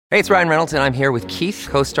Hey, it's Ryan Reynolds, and I'm here with Keith,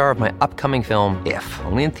 co-star of my upcoming film, If,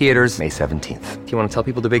 only in theaters May 17th. Do you want to tell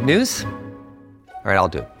people the big news? All right, I'll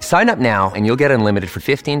do it. Sign up now and you'll get unlimited for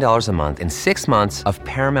 $15 a month and 6 months of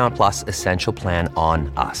Paramount Plus Essential Plan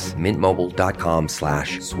on us.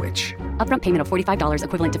 MintMobile.com/switch. Upfront payment of $45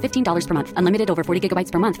 equivalent to $15 per month. Unlimited over 40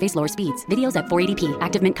 gigabytes per month. Face lower speeds. Videos at 480p.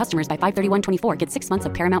 Active Mint customers by 531.24 get 6 months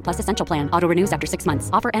of Paramount Plus Essential Plan. Auto renews after 6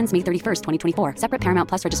 months. Offer ends May 31st, 2024. Separate Paramount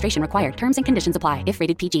Plus registration required. Terms and conditions apply if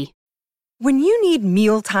rated PG. When you need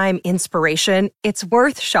mealtime inspiration, it's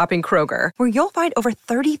worth shopping Kroger, where you'll find over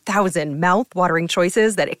 30,000 mouth-watering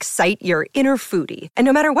choices that excite your inner foodie. And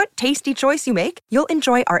no matter what tasty choice you make, you'll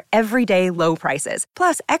enjoy our everyday low prices,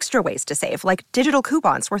 plus extra ways to save, like digital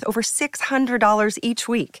coupons worth over $600 each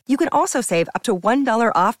week. You can also save up to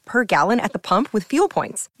 $1 off per gallon at the pump with fuel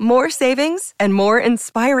points. More savings and more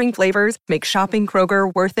inspiring flavors make shopping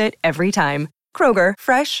Kroger worth it every time. Kroger,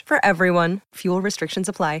 fresh for everyone. Fuel restrictions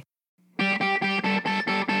apply.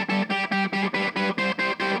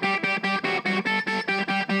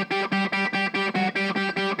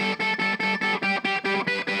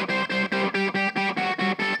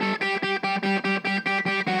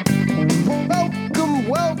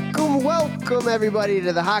 Welcome, everybody,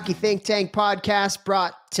 to the Hockey Think Tank podcast,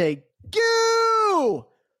 brought to you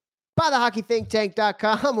by the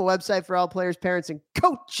hockeythinktank.com, a website for all players, parents, and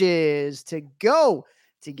coaches to go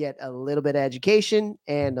to get a little bit of education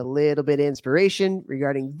and a little bit of inspiration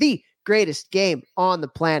regarding the greatest game on the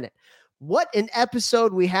planet. What an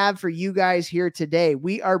episode we have for you guys here today.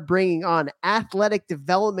 We are bringing on athletic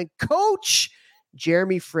development coach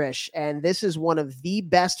Jeremy Frisch, and this is one of the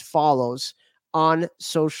best follows on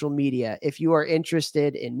social media. If you are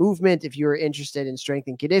interested in movement, if you are interested in strength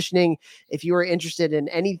and conditioning, if you are interested in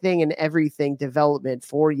anything and everything development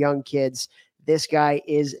for young kids, this guy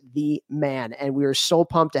is the man. And we are so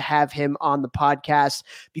pumped to have him on the podcast.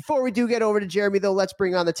 Before we do get over to Jeremy, though, let's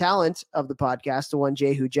bring on the talent of the podcast, the one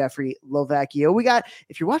Jehu Jeffrey Lovacchio. We got,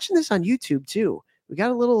 if you're watching this on YouTube too, we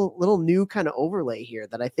got a little new kind of overlay here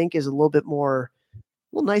that I think is a little bit more,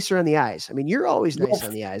 a little nicer on the eyes. I mean, you're always nice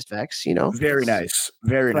on the eyes, Vex, you know. Very nice.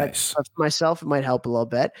 Very nice. But for myself, it might help a little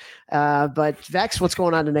bit. But Vex, what's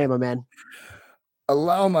going on today, my man?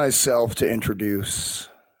 Allow myself to introduce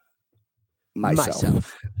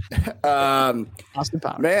myself. Austin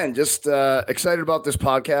Powers. Man, just excited about this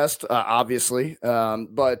podcast, obviously.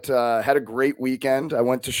 But had a great weekend. I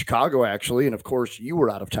went to Chicago, actually. And of course, you were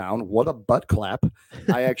out of town. What a butt clap.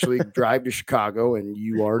 I actually drive to Chicago and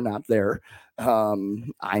you are not there.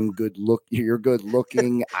 I'm good you're good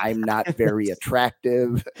looking. I'm not very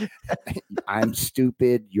attractive. I'm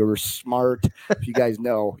stupid. You're smart. If you guys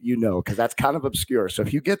know, you know, because that's kind of obscure. So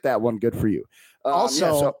if you get that one, good for you.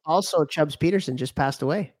 Also, Chubbs Peterson just passed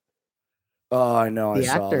away. Oh, I know. The I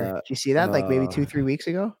saw actor. that. Did you see that? Like maybe 2-3 weeks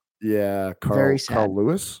ago. Yeah, Very sad. Carl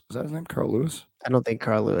Lewis. Is that his name? Carl Lewis? I don't think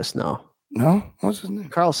Carl Lewis. No. What's his name?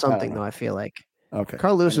 Carl something though. I feel like. Okay.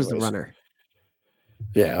 Carl Lewis was the runner.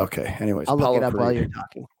 Yeah. Okay. Anyways, I'll Apollo look it up Creed. while you're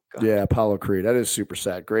talking. Yeah, Apollo Creed. That is super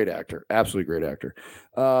sad. Great actor. Absolutely great actor.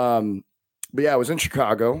 But yeah, I was in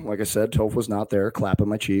Chicago. Like I said, Toph was not there, clapping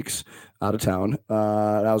my cheeks out of town.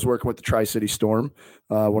 I was working with the Tri-City Storm,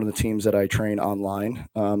 one of the teams that I train online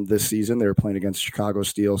this season. They were playing against Chicago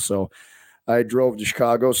Steel. So I drove to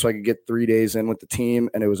Chicago so I could get 3 days in with the team,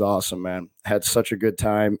 and it was awesome, man. Had such a good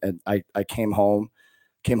time. And I came home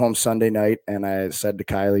Sunday night, and I said to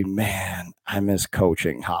Kylie, man, I miss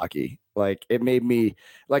coaching hockey. Like, it made me,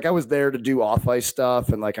 like, I was there to do off-ice stuff,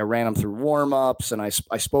 and, like, I ran them through warm-ups, and I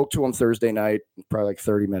spoke to them Thursday night, probably like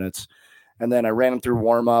 30 minutes, and then I ran them through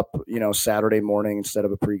warm-up, Saturday morning instead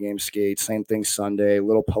of a pregame skate. Same thing Sunday,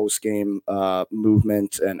 little post-game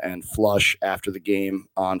movement and flush after the game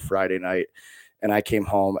on Friday night. And I came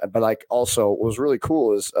home, but like also what was really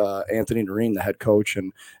cool is Anthony Noreen, the head coach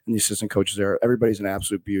and the assistant coaches there, everybody's an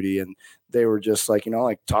absolute beauty. And they were just like,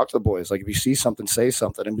 talk to the boys. Like if you see something, say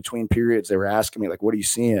something. In between periods, they were asking me like, what are you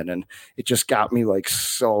seeing? And it just got me like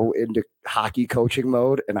so into hockey coaching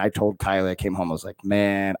mode. And I told Kylie, I came home, I was like,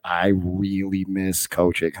 man, I really miss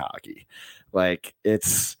coaching hockey. Like I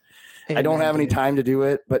don't have any time to do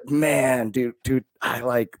it, but man, dude,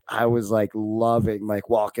 I was like loving like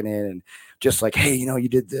walking in and just like, hey, you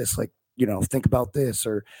did this, like, think about this,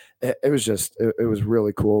 or it was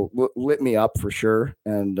really cool. Lit me up for sure.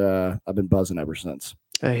 And I've been buzzing ever since.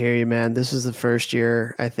 I hear you, man. This is the first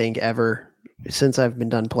year I think ever since I've been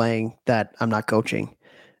done playing that I'm not coaching.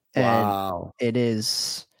 And wow. It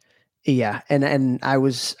is. Yeah. And I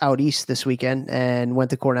was out east this weekend and went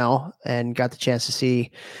to Cornell and got the chance to see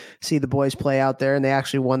the boys play out there. And they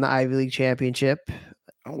actually won the Ivy League championship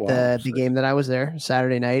Oh, wow. the game that I was there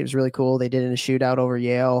Saturday night. It was really cool. They did it in a shootout over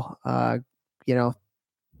Yale.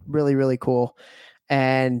 Really, really cool.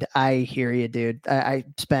 And I hear you, dude. I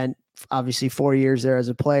spent obviously 4 years there as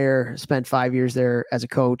a player, spent 5 years there as a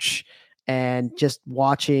coach, and just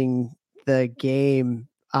watching the game,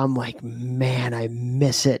 I'm like, man, I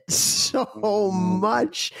miss it so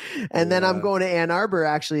much. And then I'm going to Ann Arbor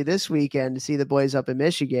actually this weekend to see the boys up in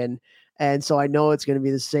Michigan. And so I know it's going to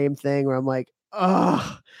be the same thing where I'm like,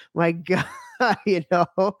 oh my God,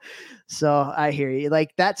 So I hear you.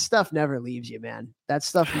 Like that stuff never leaves you, man. That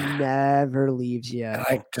stuff never leaves you. And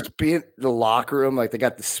like just being in the locker room, like they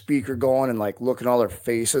got the speaker going and like looking at all their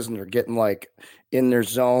faces and they're getting like in their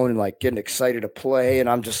zone and like getting excited to play. And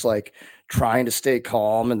I'm just like trying to stay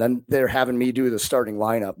calm. And then they're having me do the starting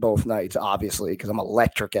lineup both nights, obviously, because I'm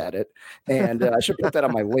electric at it. And I should put that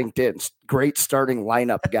on my LinkedIn. Great starting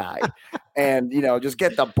lineup guy. And, just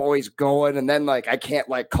get the boys going. And then like I can't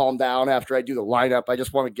like calm down after I do the lineup. I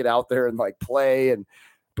just want to get out there and like play.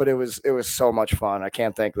 But it was so much fun. I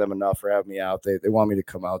can't thank them enough for having me out. They want me to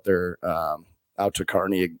come out there, out to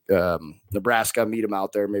Kearney, Nebraska, meet them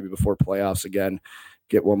out there maybe before playoffs again,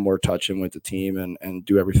 get one more touch in with the team and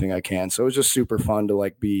do everything I can. So it was just super fun to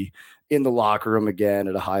like be in the locker room again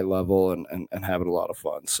at a high level and having a lot of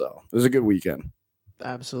fun. So it was a good weekend.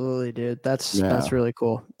 Absolutely, dude. That's really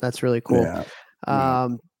cool. That's really cool. Yeah.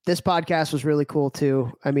 This podcast was really cool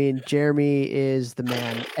too. I mean, Jeremy is the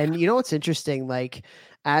man. And you know what's interesting? Like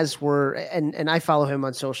as we're and I follow him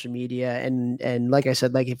on social media and like I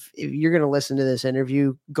said, like if you're gonna listen to this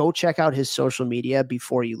interview, go check out his social media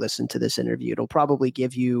before you listen to this interview. It'll probably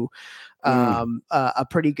give you a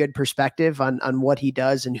pretty good perspective on what he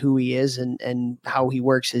does and who he is and how he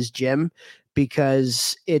works his gym,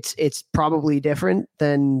 because it's probably different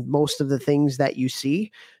than most of the things that you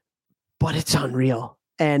see, but it's unreal.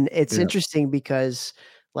 And it's interesting because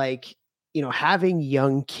like, having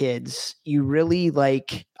young kids, you really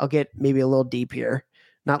like, I'll get maybe a little deep here,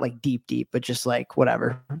 not like deep, but just like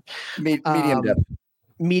whatever. Medium depth.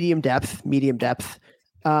 Medium depth.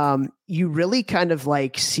 You really kind of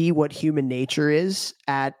like see what human nature is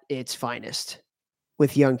at its finest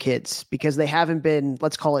with young kids because they haven't been,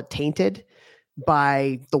 let's call it, tainted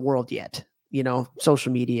by the world yet.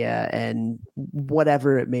 Social media and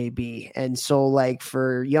whatever it may be. And so like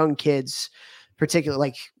for young kids, particularly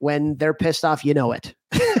like when they're pissed off, it,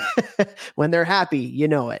 when they're happy,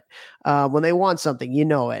 it, when they want something,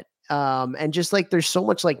 it. And just like, there's so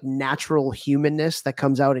much like natural humanness that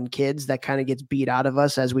comes out in kids that kind of gets beat out of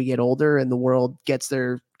us as we get older and the world gets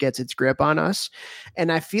its grip on us.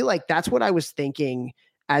 And I feel like that's what I was thinking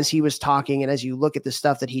as he was talking. And as you look at the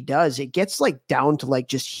stuff that he does, it gets like down to like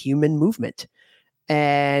just human movement.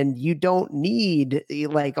 And you don't need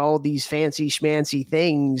like all these fancy schmancy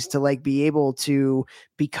things to like be able to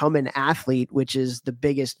become an athlete, which is the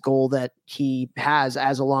biggest goal that he has,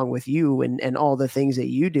 as along with you and all the things that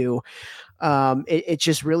you do. It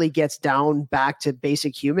just really gets down back to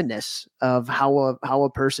basic humanness of how a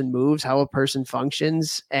person moves, how a person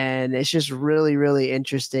functions. And it's just really, really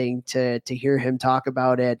interesting to hear him talk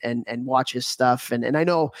about it and watch his stuff. And I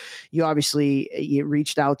know you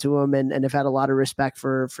reached out to him and have had a lot of respect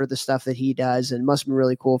for the stuff that he does, and it must have been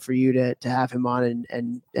really cool for you to have him on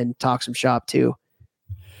and talk some shop too.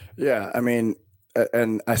 Yeah. I mean,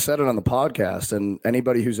 and I said it on the podcast, and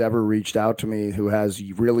anybody who's ever reached out to me who has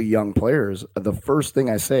really young players, the first thing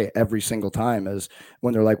I say every single time is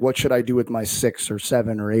when they're like, what should I do with my 6 or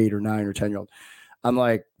 7 or 8 or 9 or 10-year-old? I'm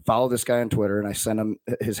like, follow this guy on Twitter, and I send him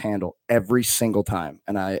his handle every single time.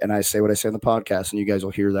 And I say what I say on the podcast, and you guys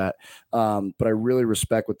will hear that. But I really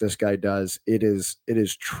respect what this guy does. It is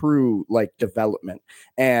true like development.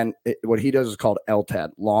 And what he does is called LTAD,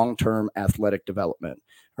 long-term athletic development.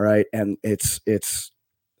 All right. And it's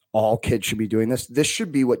all kids should be doing this. This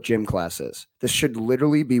should be what gym class is. This should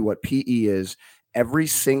literally be what PE is every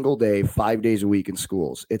single day, 5 days a week in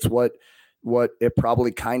schools. It's what it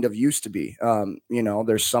probably kind of used to be.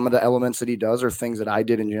 There's some of the elements that he does are things that I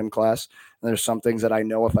did in gym class. And there's some things that I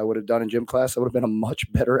know if I would have done in gym class, I would have been a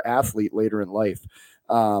much better athlete later in life.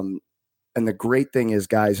 And the great thing is,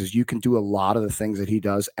 guys, is you can do a lot of the things that he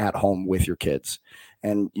does at home with your kids.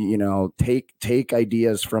 And, take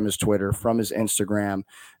ideas from his Twitter, from his Instagram,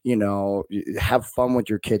 have fun with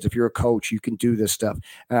your kids. If you're a coach, you can do this stuff.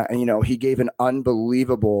 And he gave an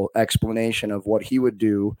unbelievable explanation of what he would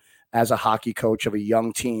do as a hockey coach of a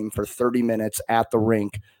young team for 30 minutes at the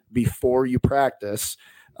rink before you practice.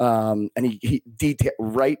 And he detailed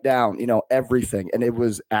right down, everything. And it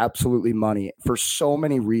was absolutely money for so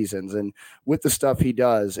many reasons. And with the stuff he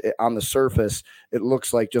does on the surface, it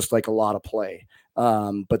looks like just like a lot of play.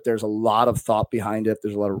 But there's a lot of thought behind it.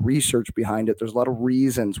 There's a lot of research behind it. There's a lot of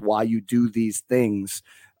reasons why you do these things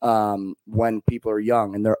when people are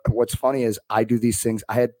young. And what's funny is I do these things.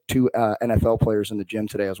 I had two NFL players in the gym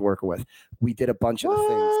today I was working with. We did a bunch of the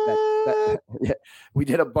things that we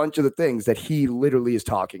did a bunch of the things that he literally is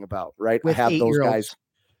talking about, right? With I have those 8-year-olds. guys.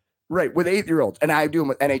 Right, with 8-year-olds. And I do them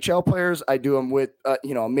with NHL players. I do them with, a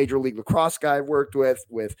Major League Lacrosse guy I've worked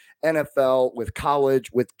with NFL, with college,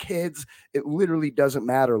 with kids. It literally doesn't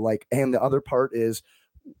matter. And the other part is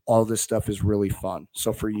all this stuff is really fun.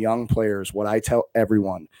 So for young players, what I tell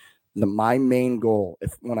everyone, my main goal,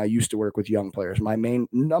 when I used to work with young players, my main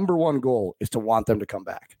number one goal is to want them to come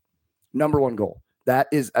back. Number one goal. That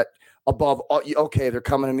is above all. Okay, they're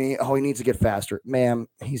coming to me. Oh, he needs to get faster. Ma'am,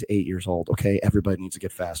 he's 8 years old. Okay, everybody needs to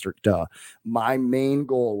get faster. Duh. My main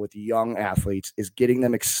goal with young athletes is getting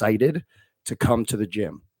them excited to come to the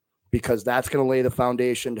gym, because that's going to lay the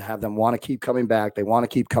foundation to have them want to keep coming back. They want to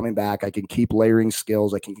keep coming back. I can keep layering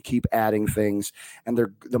skills. I can keep adding things. And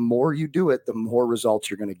the more you do it, the more results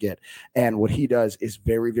you're going to get. And what he does is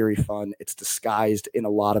very, very fun. It's disguised in a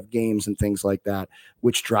lot of games and things like that,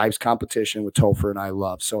 which drives competition, which Topher and I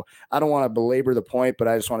love. So I don't want to belabor the point, but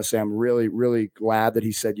I just want to say I'm really, really glad that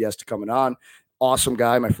he said yes to coming on. Awesome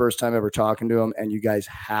guy. My first time ever talking to him. And you guys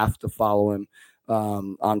have to follow him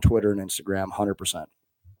on Twitter and Instagram, 100%.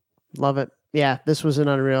 Love it. Yeah, this was an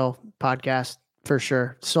unreal podcast for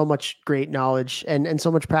sure. So much great knowledge and so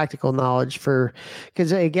much practical knowledge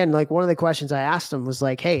because again, one of the questions I asked him was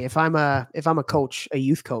like, hey, if I'm a coach, a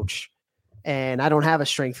youth coach, and I don't have a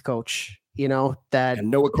strength coach, and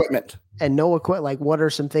no equipment. What are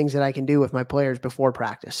some things that I can do with my players before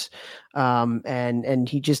practice? And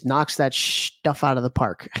he just knocks that stuff out of the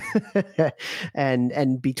park.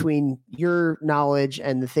 and between your knowledge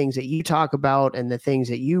and the things that you talk about and the things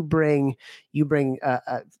that you bring, you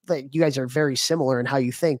guys are very similar in how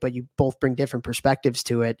you think, but you both bring different perspectives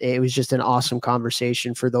to it. It was just an awesome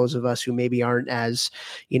conversation for those of us who maybe aren't as,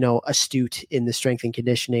 astute in the strength and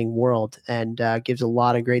conditioning world, and gives a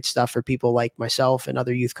lot of great stuff for people like myself and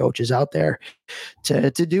other youth coaches out there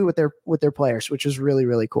to do with their players, which is really,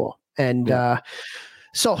 really cool. And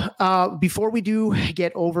so before we do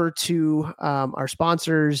get over to our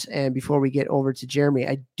sponsors and before we get over to Jeremy,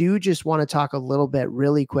 I do just want to talk a little bit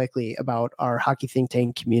really quickly about our Hockey Think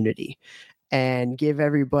Tank community and give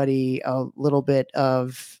everybody a little bit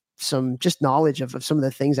of some just knowledge of some of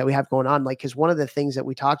the things that we have going on. Because one of the things that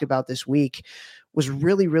we talked about this week was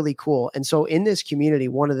really, really cool. And so in this community,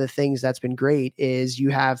 one of the things that's been great is you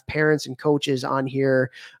have parents and coaches on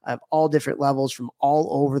here of all different levels from all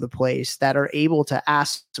over the place that are able to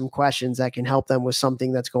ask some questions that can help them with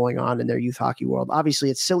something that's going on in their youth hockey world. Obviously,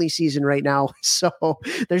 it's silly season right now. So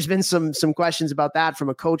there's been some questions about that from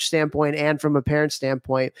a coach standpoint and from a parent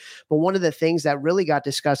standpoint. But one of the things that really got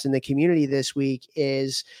discussed in the community this week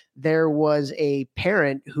is there was a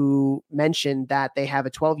parent who mentioned that they have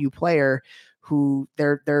a 12U player who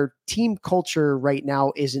their team culture right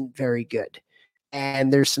now isn't very good.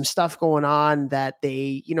 And there's some stuff going on that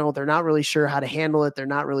they're not really sure how to handle it. They're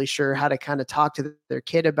not really sure how to kind of talk to their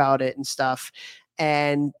kid about it and stuff.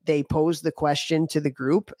 And they posed the question to the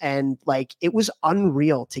group, and it was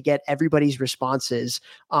unreal to get everybody's responses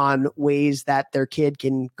on ways that their kid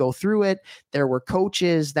can go through it. There were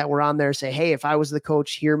coaches that were on there say, hey, if I was the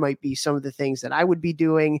coach, here might be some of the things that I would be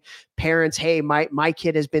doing. Parents, hey, my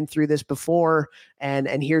kid has been through this before,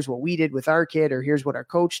 and here's what we did with our kid, or here's what our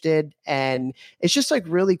coach did. And it's just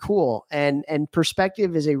really cool. And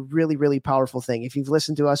perspective is a really, really powerful thing. If you've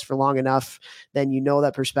listened to us for long enough, then you know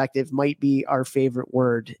that perspective might be our favorite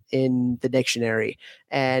word in the dictionary.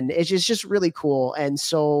 And it's just really cool. And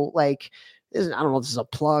so I don't know if this is a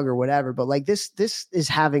plug or whatever, but this is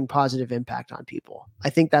having positive impact on people. I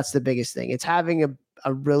think that's the biggest thing. It's having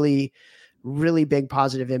a really, really big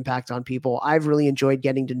positive impact on people. I've really enjoyed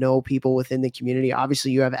getting to know people within the community.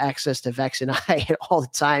 Obviously, you have access to Vex and I all the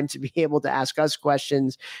time to be able to ask us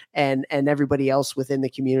questions and everybody else within the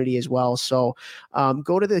community as well. So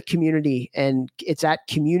go to the community, and it's at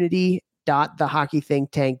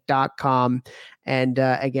community.thehockeythinktank.com. And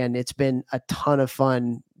again, it's been a ton of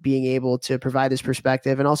fun being able to provide this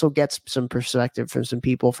perspective and also get some perspective from some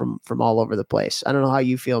people from all over the place. I don't know how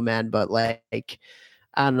you feel, man, but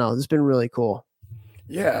I don't know. It's been really cool.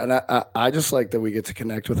 Yeah. And I just like that we get to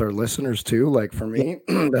connect with our listeners too. For me,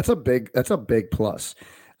 that's a big plus.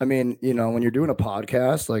 I mean, when you're doing a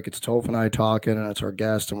podcast, it's Toph and I talking, and it's our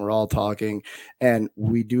guest, and we're all talking, and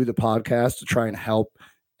we do the podcast to try and help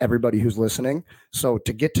everybody who's listening. So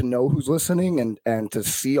to get to know who's listening and to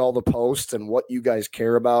see all the posts and what you guys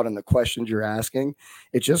care about and the questions you're asking,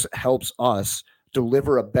 it just helps us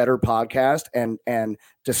deliver a better podcast and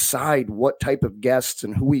decide what type of guests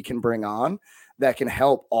and who we can bring on that can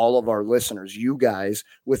help all of our listeners, you guys,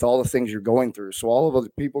 with all the things you're going through. So all of the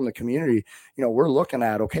people in the community, we're looking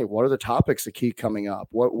at, okay, what are the topics that keep coming up?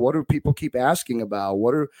 What do people keep asking about?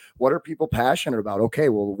 What are people passionate about? Okay,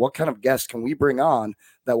 well, what kind of guests can we bring on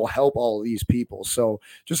that will help all of these people? So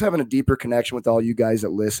just having a deeper connection with all you guys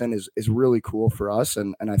that listen is really cool for us.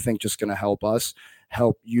 And I think just going to help us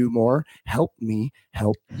help you more, help me,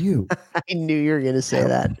 help you. I knew you were going to say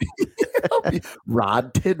that.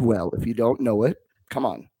 Rod Tidwell. If you don't know it, come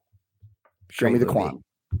on. Show me the Quan.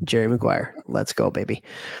 Jerry Maguire. Let's go, baby.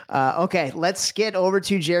 Okay, let's get over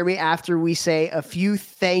to Jeremy after we say a few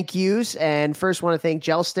thank yous. And first, want to thank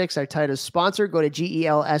Gel Sticks, our title sponsor. Go to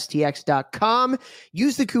GELSTX.com.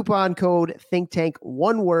 Use the coupon code ThinkTank,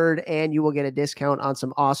 one word, and you will get a discount on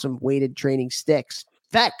some awesome weighted training sticks.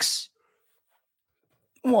 Vex.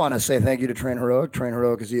 Want to say thank you to Train Heroic. Train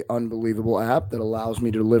Heroic is the unbelievable app that allows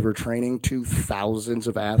me to deliver training to thousands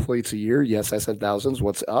of athletes a year. Yes, I said thousands.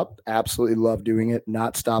 What's up? Absolutely love doing it.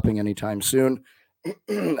 Not stopping anytime soon.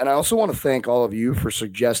 And I also want to thank all of you for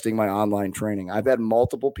suggesting my online training. I've had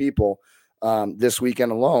multiple people this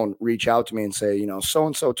weekend alone reach out to me and say,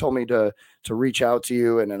 so-and-so told me to reach out to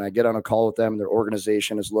you. And then I get on a call with them. Their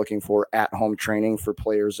organization is looking for at-home training for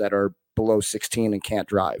players that are below 16 and can't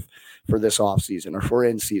drive for this off season or for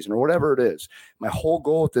in season or whatever it is. My whole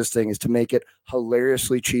goal with this thing is to make it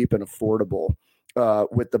hilariously cheap and affordable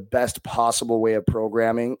with the best possible way of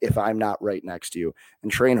programming if I'm not right next to you.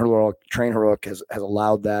 And Train Heroic has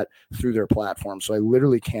allowed that through their platform. So I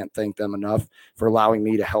literally can't thank them enough for allowing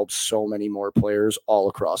me to help so many more players all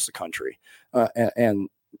across the country and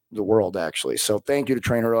the world, actually. So thank you to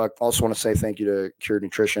Train Heroic. Also want to say thank you to Cured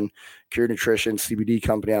Nutrition, CBD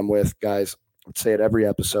company I'm with, guys. I'd say it every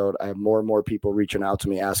episode. I have more and more people reaching out to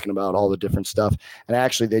me asking about all the different stuff. And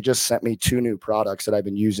actually, they just sent me 2 new products that I've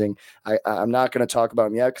been using. I'm not going to talk about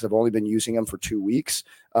them yet because I've only been using them for 2 weeks.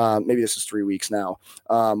 Maybe this is 3 weeks now.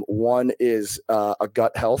 One is a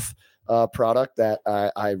gut health product that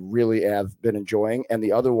I really have been enjoying. And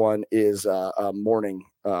the other one is a morning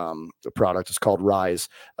the product is called Rise.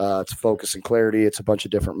 It's focus and clarity. It's a bunch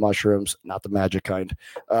of different mushrooms, not the magic kind.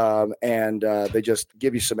 And they just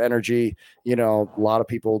give you some energy. A lot of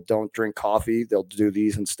people don't drink coffee. They'll do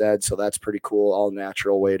these instead. So that's pretty cool. All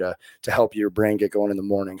natural way to help your brain get going in the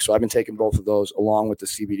morning. So I've been taking both of those along with the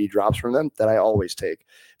CBD drops from them that I always take.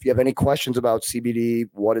 If you have any questions about CBD,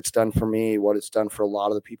 what it's done for me, what it's done for a lot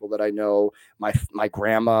of the people that I know, my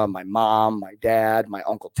grandma, my mom, my dad, my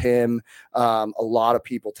Uncle Tim, a lot of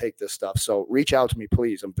people take this stuff. So reach out to me,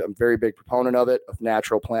 please. I'm a very big proponent of it, of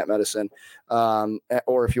natural plant medicine.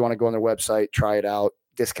 Or if you want to go on their website, try it out.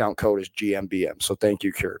 Discount code is GMBM. So thank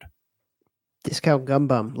you, Cured. Discount Gum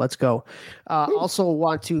Bum. Let's go. Also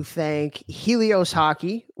want to thank Helios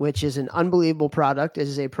Hockey, which is an unbelievable product. It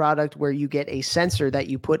is a product where you get a sensor that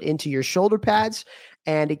you put into your shoulder pads,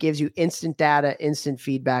 and it gives you instant data, instant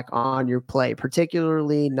feedback on your play,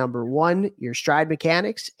 particularly number 1, your stride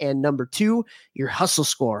mechanics, and number 2, your hustle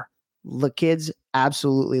score. The kids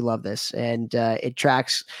absolutely love this, and it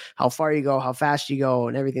tracks how far you go, how fast you go,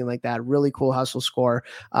 and everything like that. Really cool hustle score.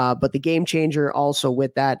 But the game changer also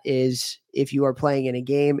with that is if you are playing in a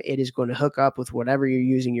game, it is going to hook up with whatever you're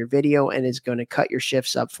using your video, and it's going to cut your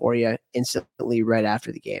shifts up for you instantly right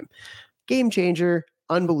after the game. Game changer.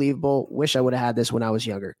 Unbelievable. Wish I would have had this when I was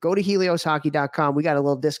younger. Go to helioshockey.com. We got a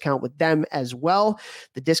little discount with them as well.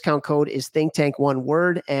 The discount code is ThinkTank, one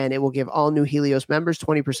word, and it will give all new Helios members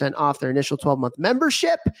 20% off their initial 12-month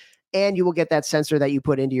membership, and you will get that sensor that you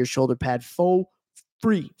put into your shoulder pad for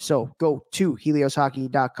free. So go to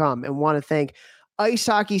helioshockey.com, and want to thank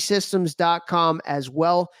icehockeysystems.com as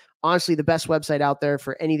well. Honestly, the best website out there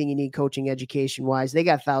for anything you need coaching education wise. They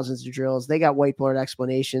got thousands of drills. They got whiteboard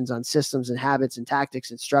explanations on systems and habits and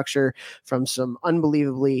tactics and structure from some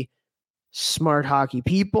unbelievably smart hockey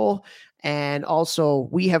people. And also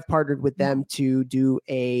we have partnered with them to do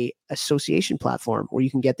a association platform where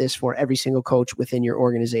you can get this for every single coach within your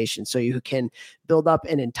organization. So you can build up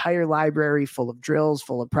an entire library full of drills,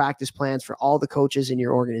 full of practice plans for all the coaches in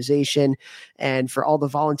your organization, and for all the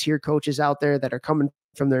volunteer coaches out there that are coming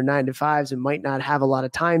from their 9-to-5s and might not have a lot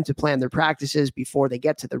of time to plan their practices before they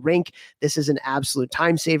get to the rink. This is an absolute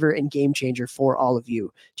time saver and game changer for all of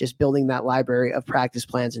you, just building that library of practice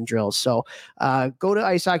plans and drills. So go to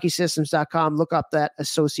icehockeysystems.com, look up that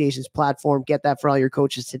association's platform, get that for all your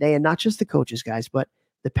coaches today. And not just the coaches, guys, but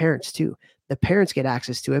the parents too. The parents get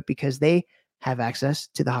access to it because they have access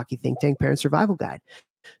to the Hockey Think Tank Parent Survival Guide.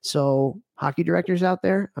 So hockey directors out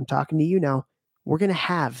there, I'm talking to you now. We're going to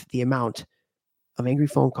have the amount of angry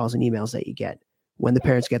phone calls and emails that you get. when the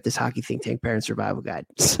parents get this Hockey Think Tank Parent Survival Guide.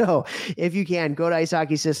 So if you can, go to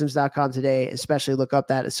icehockeysystems.com today, especially look up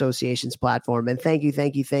that association's platform. And thank you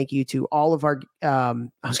to all of our, I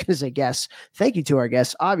was going to say guests. Thank you to our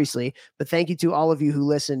guests, obviously, but thank you to all of you who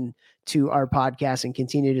listen to our podcast and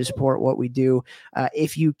continue to support what we do.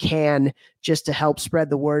 If you can, just to help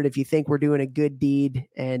spread the word, if you think we're doing a good deed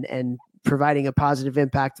and providing a positive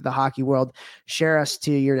impact to the hockey world, share us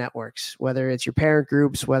to your networks, whether it's your parent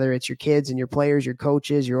groups, whether it's your kids and your players, your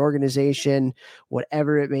coaches, your organization,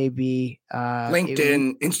 whatever it may be.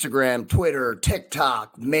 LinkedIn, Instagram, Twitter,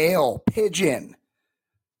 TikTok, mail, pigeon,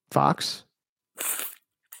 Foxtrot.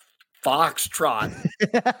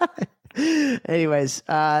 Anyways,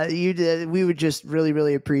 we would just really,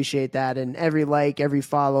 really appreciate that. And every like, every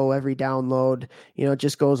follow, every download, it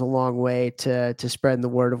just goes a long way to spreading the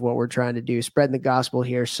word of what we're trying to do, spreading the gospel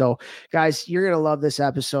here. So guys, you're going to love this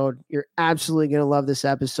episode. You're absolutely going to love this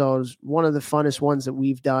episode. It's one of the funnest ones that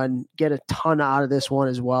we've done. Get a ton out of this one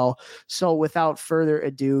as well. So without further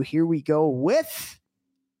ado, here we go with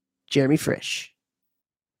Jeremy Frisch.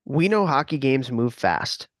 We know hockey games move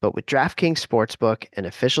fast, but with DraftKings Sportsbook, an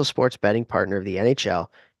official sports betting partner of the NHL,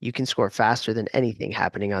 you can score faster than anything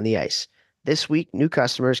happening on the ice. This week, new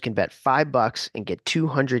customers can bet $5 and get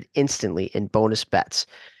 $200 instantly in bonus bets.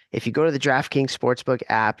 If you go to the DraftKings Sportsbook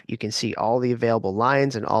app, you can see all the available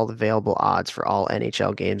lines and all the available odds for all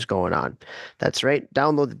NHL games going on. That's right.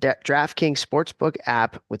 Download the DraftKings Sportsbook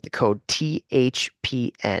app with the code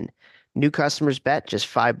THPN. New customers bet just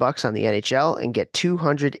 $5 on the NHL and get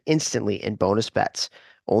 $200 instantly in bonus bets.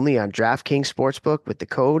 Only on DraftKings Sportsbook with the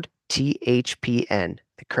code THPN.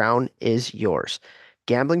 The crown is yours.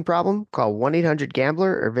 Gambling problem? Call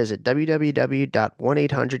 1-800-GAMBLER or visit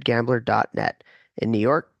www.1800gambler.net. In New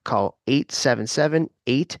York, call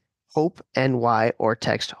 877-8-HOPE-NY or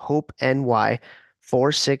text HOPE-NY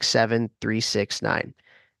 467-369.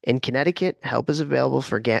 In Connecticut, help is available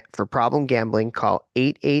for problem gambling. Call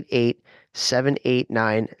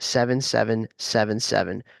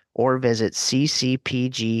 888-789-7777 or visit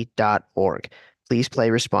ccpg.org. Please play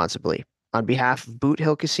responsibly. On behalf of Boot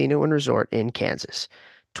Hill Casino and Resort in Kansas.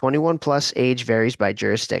 21 plus age varies by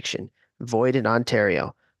jurisdiction. Void in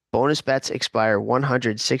Ontario. Bonus bets expire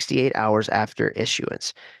 168 hours after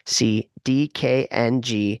issuance. See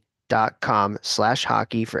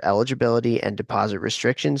dkng.com/hockey for eligibility and deposit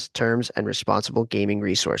restrictions, terms, and responsible gaming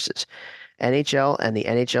resources. NHL and the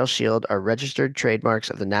NHL Shield are registered trademarks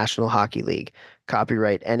of the National Hockey League.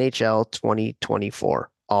 Copyright NHL 2024.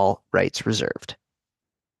 All rights reserved.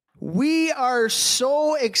 We are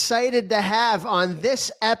so excited to have on this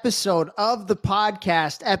episode of the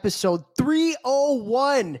podcast, episode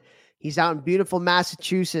 301. He's out in beautiful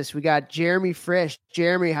Massachusetts. We got Jeremy Frisch.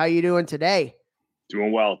 Jeremy, how you doing today?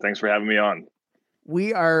 Doing well. Thanks for having me on.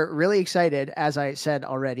 We are really excited, as I said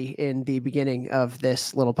already in the beginning of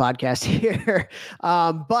this little podcast here.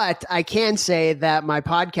 But I can say that my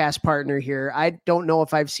podcast partner here, I don't know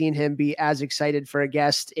if I've seen him be as excited for a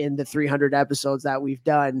guest in the 300 episodes that we've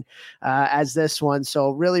done as this one.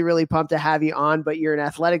 So really, really pumped to have you on. But you're an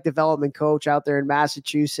athletic development coach out there in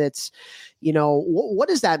Massachusetts. What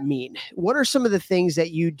does that mean? What are some of the things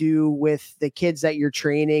that you do with the kids that you're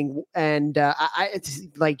training? And it's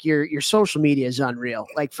like your social media is unreal.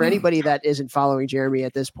 Like for anybody that isn't following Jeremy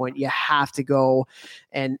at this point, you have to go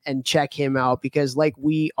and check him out because like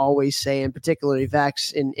we always say, and particularly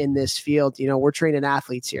Vex in this field, we're training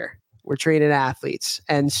athletes here. We're training athletes.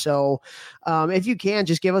 And so if you can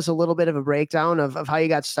just give us a little bit of a breakdown of how you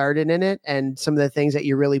got started in it and some of the things that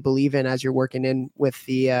you really believe in as you're working in with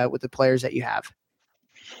the players that you have.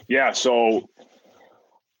 Yeah. So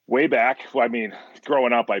way back, growing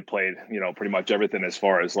up, I played, pretty much everything as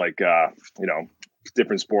far as like,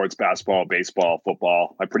 different sports, basketball, baseball,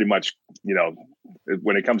 football. I pretty much,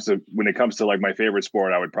 when it comes to like my favorite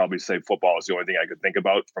sport, I would probably say football is the only thing I could think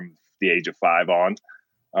about from the age of 5 on.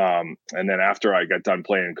 And then after I got done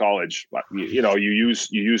playing in college, you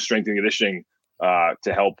use strength and conditioning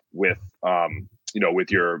to help with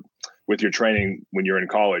with your training when you're in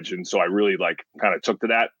college. And so I really kind of took to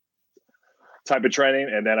that type of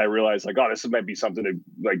training. And then I realized this might be something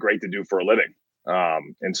great to do for a living.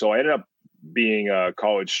 And so I ended up being a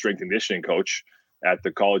college strength and conditioning coach at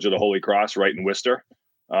the College of the Holy Cross right in Worcester.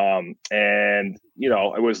 And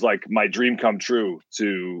it was like my dream come true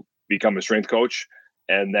to become a strength coach.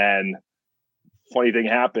 And then funny thing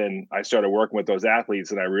happened. I started working with those athletes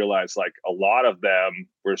and I realized a lot of them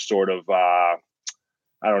were sort of, I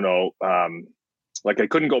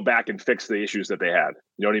couldn't go back and fix the issues that they had.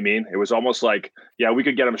 You know what I mean? It was almost like, yeah, we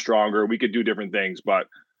could get them stronger. We could do different things, but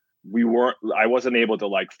I wasn't able to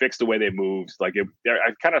like fix the way they moved. Like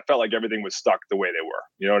I kind of felt like everything was stuck the way they were.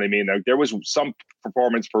 You know what I mean? Like, there was some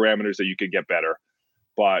performance parameters that you could get better,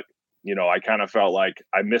 but I kind of felt like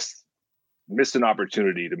I missed an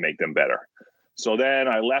opportunity to make them better. So then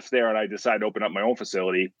I left there and I decided to open up my own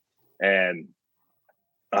facility. And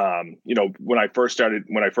when I first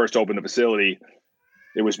opened the facility,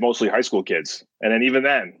 it was mostly high school kids. And then even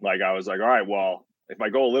then, like, I was like, all right, well, if I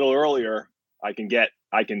go a little earlier, I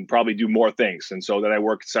can probably do more things. And so then I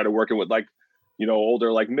started working with like,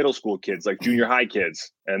 older, like middle school kids, like junior high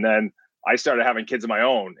kids. And then I started having kids of my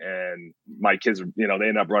own, and my kids, they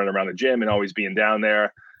ended up running around the gym and always being down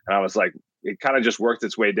there. And I was like, it kind of just worked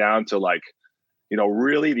its way down to like,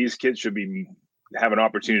 really these kids should have an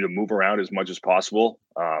opportunity to move around as much as possible.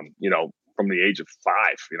 From the age of 5,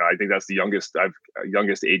 I think that's the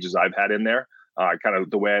youngest ages I've had in there. Kind of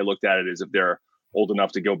the way I looked at it is if they're old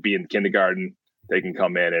enough to go be in kindergarten, they can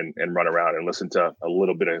come in and run around and listen to a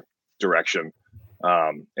little bit of direction.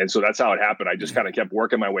 And so that's how it happened. I just kind of kept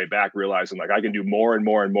working my way back, realizing like I can do more and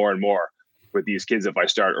more and more and more with these kids if I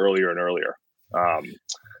start earlier and earlier.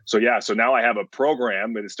 So now I have a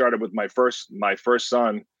program, and it started with my first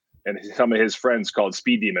son and some of his friends called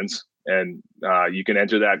Speed Demons. And you can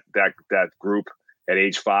enter that group at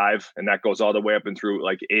age 5, and that goes all the way up and through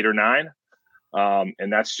like 8 or 9.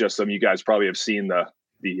 And that's just you guys probably have seen the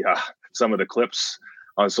some of the clips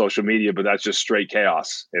on social media, but that's just straight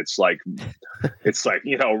chaos. It's like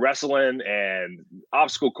wrestling and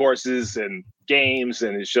obstacle courses and games,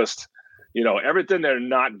 and it's just everything they're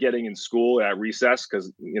not getting in school at recess,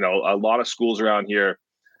 because a lot of schools around here,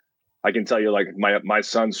 I can tell you, like my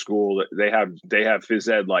son's school, they have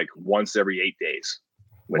phys ed like once every 8 days.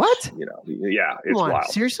 Which, what? Yeah, it's wild.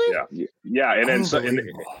 Seriously? Yeah. And then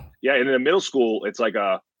in the middle school, it's like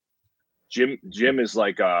a gym is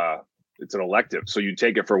like it's an elective. So you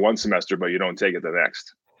take it for one semester, but you don't take it the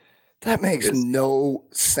next. That makes no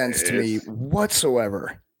sense to me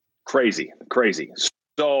whatsoever. Crazy.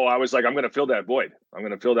 So I was like, I'm going to fill that void.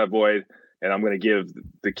 And I'm going to give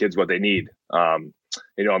the kids what they need. I'm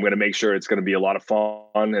going to make sure it's going to be a lot of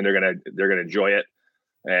fun, and they're going to enjoy it.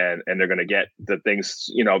 And they're going to get the things,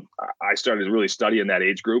 I started really studying that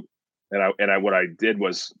age group. And what I did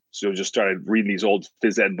was just started reading these old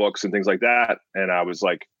phys ed books and things like that. And I was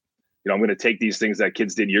like, I'm going to take these things that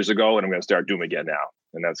kids did years ago, and I'm going to start doing them again now.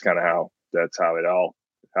 And that's kind of how it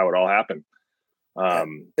all happened.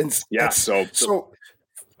 So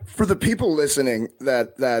for the people listening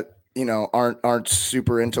that aren't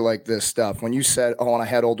super into like this stuff, when you said, oh, and I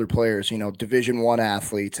had older players, Division I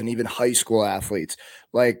athletes and even high school athletes,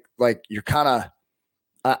 like you're kind of,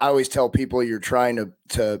 I always tell people you're trying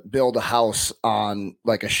to build a house on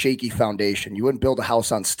like a shaky foundation. You wouldn't build a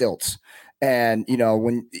house on stilts. And,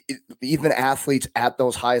 when even athletes at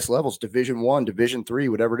those highest levels, Division I, Division III,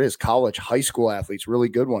 whatever it is, college, high school athletes, really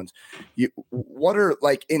good ones. What are,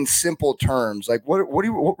 like, in simple terms, like what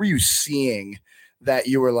were you seeing that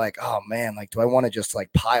you were like, oh man, like, do I want to just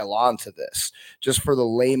like pile on to this, just for the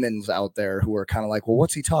layman's out there who are kind of like, well,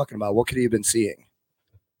 what's he talking about? What could he have been seeing?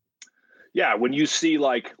 Yeah, when you see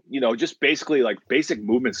like, just basically like basic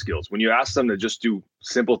movement skills, when you ask them to just do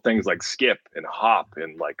simple things like skip and hop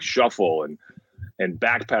and like shuffle and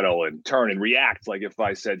backpedal and turn and react. Like if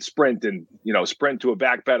I said sprint and, sprint to a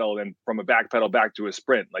backpedal and from a backpedal back to a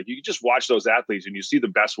sprint, like you just watch those athletes and you see the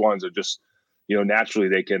best ones are just, naturally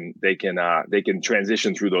they can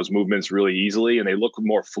transition through those movements really easily, and they look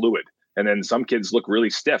more fluid. And then some kids look really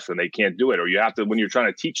stiff and they can't do it. Or you have to, when you're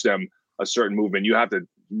trying to teach them a certain movement, you have to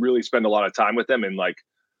really spend a lot of time with them and like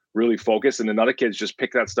really focus. And then other kids just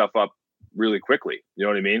pick that stuff up really quickly. You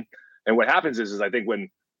know what I mean? And what happens is I think when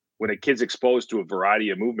a kid's exposed to a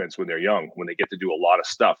variety of movements when they're young, when they get to do a lot of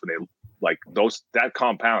stuff, and they like that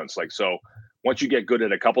compounds. Like, so once you get good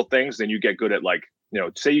at a couple things, then you get good at like,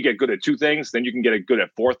 say you get good at 2 things, then you can get good at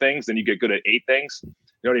 4 things, then you get good at 8 things. You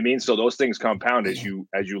know what I mean? So those things compound as you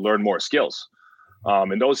learn more skills.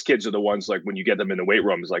 And those kids are the ones like when you get them in the weight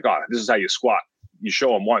room, it's like, oh, this is how you squat. You show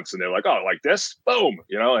them once and they're like, oh, like this, boom,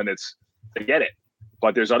 and they get it.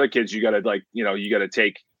 But there's other kids you got to like, you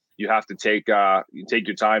have to take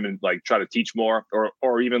your time and like try to teach more,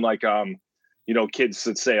 or even like, kids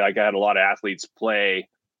that say, like I had a lot of athletes play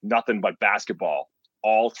nothing but basketball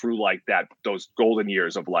all through like those golden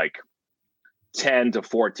years of like 10 to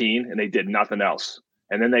 14, and they did nothing else.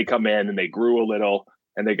 And then they come in and they grew a little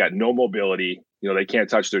and they got no mobility. They can't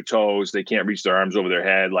touch their toes. They can't reach their arms over their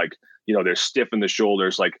head. Like, they're stiff in the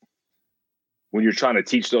shoulders. Like when you're trying to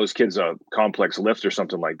teach those kids a complex lift or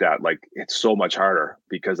something like that, like it's so much harder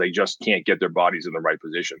because they just can't get their bodies in the right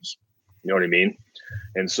positions. You know what I mean?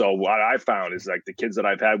 And so what I found is like the kids that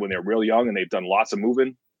I've had when they're real young and they've done lots of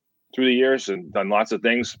moving through the years and done lots of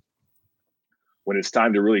things, when it's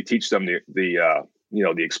time to really teach them the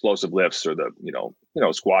explosive lifts or the,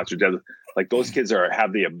 squats or dead, like those kids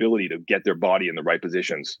have the ability to get their body in the right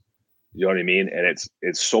positions. You know what I mean? And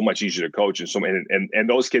it's so much easier to coach. And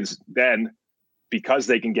those kids then, because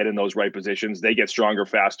they can get in those right positions, they get stronger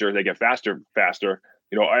faster, they get faster.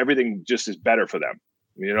 Everything just is better for them.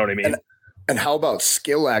 You know what I mean? And how about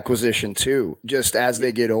skill acquisition too? Just as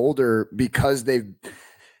they get older, because they've,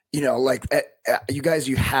 you guys,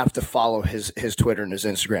 you have to follow his Twitter and his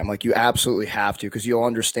Instagram. Like you absolutely have to, because you'll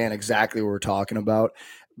understand exactly what we're talking about.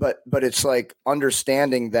 But it's like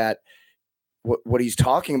understanding that what he's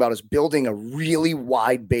talking about is building a really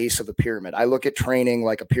wide base of the pyramid. I look at training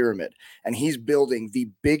like a pyramid, and he's building the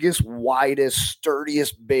biggest, widest,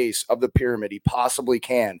 sturdiest base of the pyramid he possibly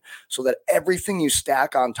can, so that everything you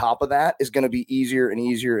stack on top of that is going to be easier and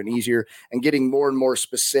easier and easier, and getting more and more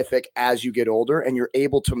specific as you get older. And you're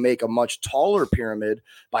able to make a much taller pyramid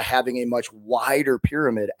by having a much wider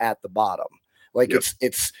pyramid at the bottom. Like yep.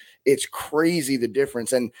 It's crazy the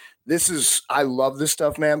difference. And I love this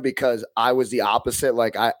stuff, man, because I was the opposite.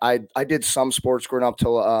 Like I did some sports growing up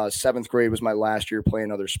till seventh grade was my last year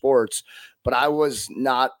playing other sports, but I was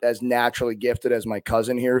not as naturally gifted as my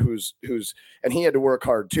cousin here, who's, and he had to work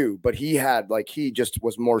hard too, but he just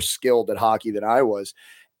was more skilled at hockey than I was.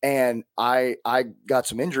 And I got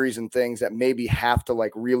some injuries and things that maybe have to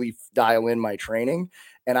like really dial in my training.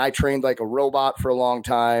 And I trained like a robot for a long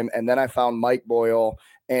time. And then I found Mike Boyle,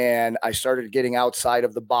 and I started getting outside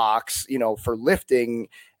of the box, for lifting.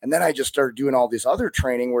 And then I just started doing all this other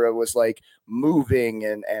training where it was like moving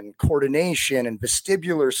and coordination and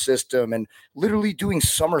vestibular system, and literally doing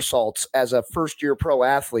somersaults as a first-year pro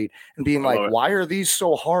athlete and being like, why are these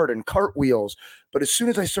so hard, and cartwheels? But as soon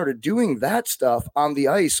as I started doing that stuff on the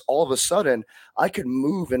ice, all of a sudden I could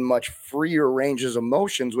move in much freer ranges of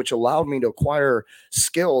motions, which allowed me to acquire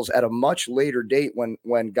skills at a much later date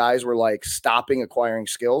when guys were like stopping acquiring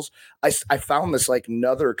skills. I found this like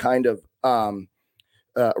another kind of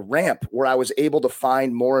ramp where I was able to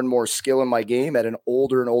find more and more skill in my game at an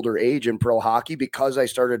older and older age in pro hockey, because I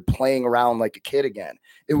started playing around like a kid again.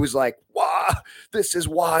 It was like, wow, this is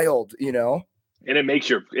wild, And it makes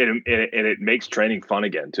it makes training fun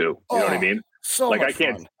again too. You know what I mean? So like much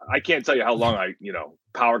fun. I can't tell you how long I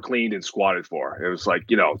power cleaned and squatted for. It was like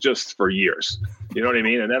just for years. You know what I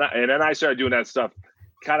mean? And then I started doing that stuff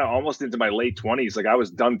kind of almost into my late 20s. Like I was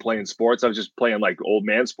done playing sports. I was just playing like old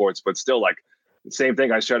man sports, but still like the same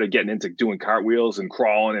thing. I started getting into doing cartwheels and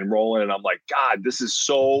crawling and rolling, and I'm like, God, this is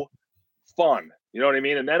so fun. You know what I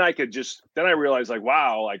mean? And then I realized like,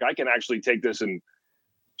 wow, like I can actually take this and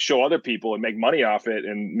show other people and make money off it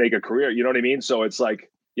and make a career. You know what I mean? So it's like,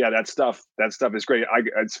 yeah, that stuff is great.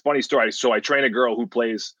 It's a funny story. So I train a girl who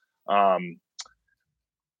plays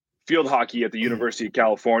field hockey at the University of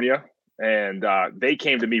California. And they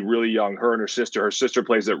came to me really young, her and her sister. Her sister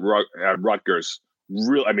plays at Rutgers,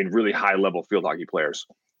 really high level field hockey players.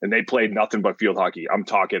 And they played nothing but field hockey. I'm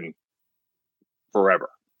talking forever.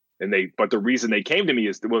 But the reason they came to me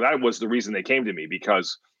that was the reason they came to me,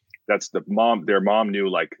 because that's their mom knew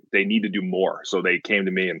like they need to do more. So they came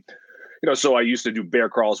to me, and, so I used to do bear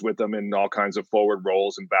crawls with them and all kinds of forward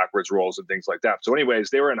rolls and backwards rolls and things like that. So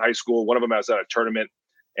anyways, they were in high school. One of them was at a tournament,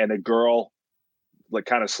 and a girl like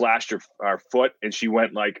kind of slashed her foot, and she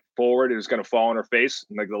went like forward. It was going to fall on her face.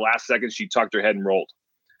 And like the last second, she tucked her head and rolled.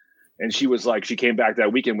 And she was like, she came back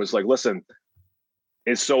that weekend, was like, listen,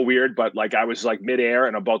 it's so weird, but like I was like midair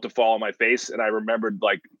and about to fall on my face. And I remembered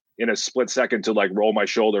like in a split second to like roll my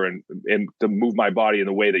shoulder and to move my body in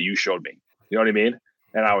the way that you showed me. You know what I mean?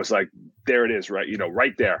 And I was like, there it is, right?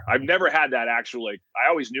 Right there. I've never had that actual, like, I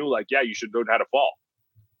always knew like, yeah, you should learn how to fall.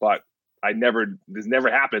 But this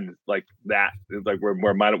never happened like that. Like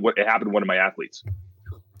what it happened to one of my athletes.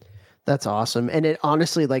 That's awesome. And it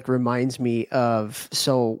honestly like reminds me of,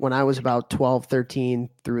 so when I was about 12, 13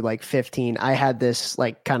 through like 15, I had this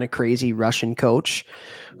like kind of crazy Russian coach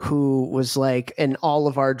who was like, and all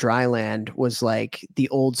of our dry land was like the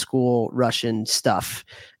old school Russian stuff.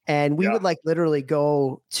 And we would like literally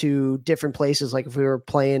go to different places. Like if we were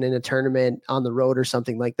playing in a tournament on the road or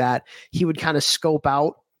something like that, he would kind of scope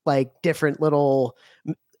out like different little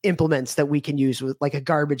implements that we can use, with like a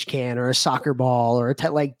garbage can or a soccer ball or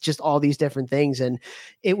like just all these different things. And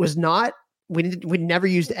it was not, we never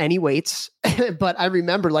used any weights, but I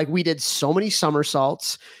remember like we did so many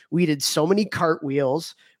somersaults, we did so many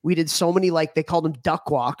cartwheels, we did so many, like they called them duck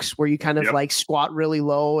walks, where you kind of like squat really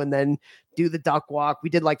low and then do the duck walk. We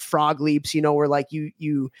did like frog leaps, where like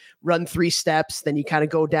you run 3 steps, then you kind of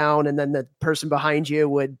go down, and then the person behind you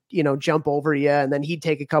would, jump over you, and then he'd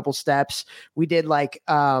take a couple steps. We did like,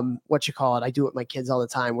 what you call it? I do it with my kids all the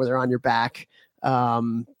time, where they're on your back.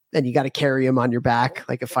 And you got to carry them on your back,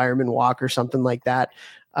 like a fireman walk or something like that.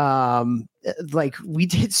 Like we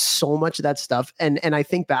did so much of that stuff. And I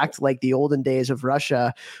think back to like the olden days of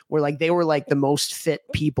Russia, where like they were like the most fit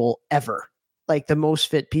people ever.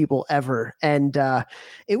 And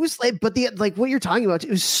it was like, but like what you're talking about, it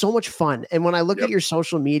was so much fun. And when I look at your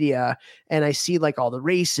social media and I see like all the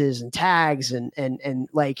races and tags and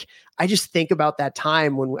like, I just think about that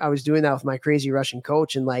time when I was doing that with my crazy Russian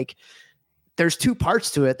coach. And like, there's 2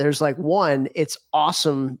 parts to it. There's like, one, it's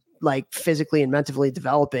awesome, like physically and mentally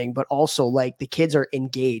developing, but also like the kids are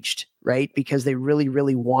engaged, right? Because they really,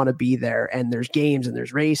 really want to be there, and there's games and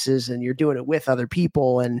there's races and you're doing it with other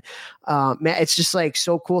people. And man, it's just like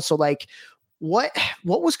so cool. So like, what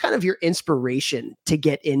was kind of your inspiration to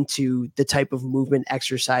get into the type of movement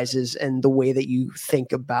exercises and the way that you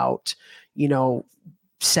think about,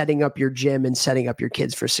 setting up your gym and setting up your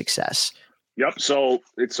kids for success? Yep. So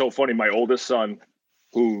it's so funny. My oldest son,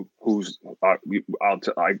 who's we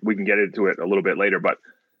can get into it a little bit later, but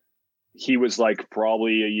he was like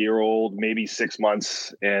probably a year old, maybe 6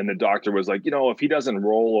 months. And the doctor was like, if he doesn't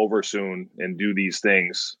roll over soon and do these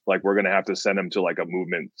things, like we're going to have to send him to like a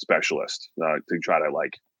movement specialist to try to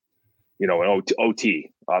like, an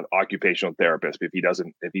OT, occupational therapist,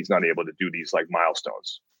 if he's not able to do these like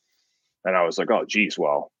milestones. And I was like, oh geez,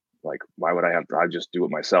 well, like, why would I just do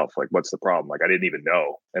it myself? Like, what's the problem? Like, I didn't even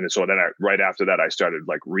know. And so then right after that, I started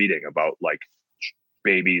like reading about like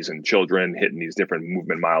babies and children hitting these different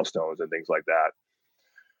movement milestones and things like that.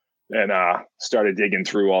 And started digging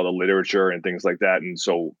through all the literature and things like that. And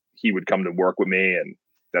so he would come to work with me, and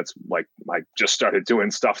that's like, I just started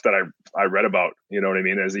doing stuff that I read about, you know what I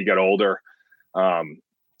mean? As he got older,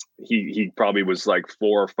 he probably was like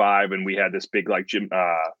 4 or 5, and we had this big like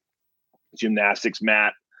gymnastics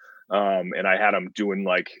mat. And I had him doing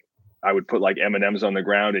like, I would put like M&Ms on the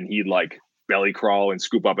ground, and he'd like belly crawl and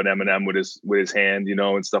scoop up an M&M with his hand,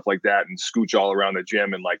 and stuff like that, and scooch all around the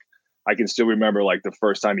gym. And like, I can still remember like the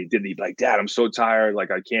first time he did it, he'd be like, Dad, I'm so tired.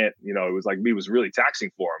 Like, I can't, it was like, it was really taxing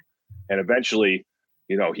for him. And eventually,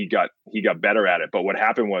 he got better at it. But what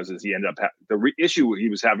happened was he ended up, issue he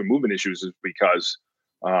was having movement issues is because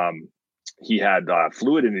he had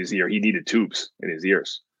fluid in his ear. He needed tubes in his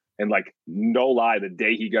ears. And like, no lie, the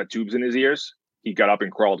day he got tubes in his ears, he got up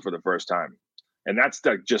and crawled for the first time. And that's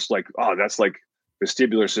just like, oh, that's like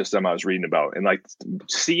vestibular system I was reading about. And like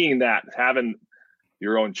seeing that, having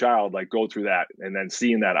your own child like go through that, and then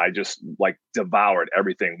seeing that, I just like devoured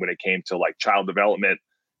everything when it came to like child development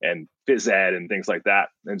and phys ed and things like that.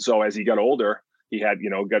 And so as he got older, he had,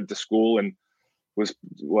 got to school and was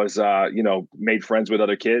made friends with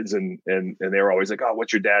other kids, and they were always like, oh,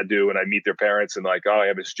 what's your dad do? And I meet their parents, and like, oh, I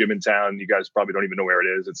have this gym in town. You guys probably don't even know where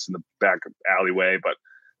it is. It's in the back alleyway, but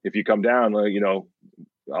if you come down,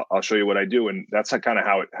 I'll show you what I do. And that's kind of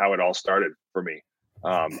how it all started for me.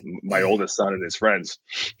 My oldest son and his friends.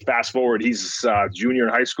 Fast forward, he's junior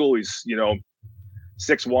in high school. He's 6'1",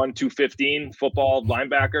 215, football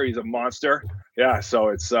linebacker. He's a monster. Yeah, so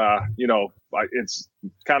it's it's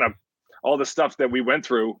kind of all the stuff that we went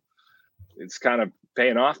through, it's kind of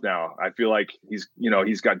paying off now. I feel like he's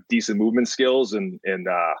got decent movement skills, and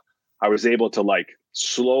I was able to like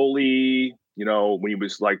slowly, when he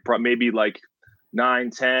was like maybe like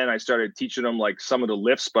 9, 10, I started teaching him like some of the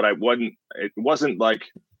lifts, but it wasn't like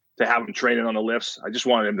to have him training on the lifts. I just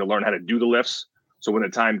wanted him to learn how to do the lifts. So when the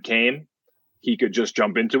time came, he could just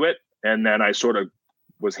jump into it. And then I sort of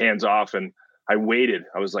was hands off, and I waited.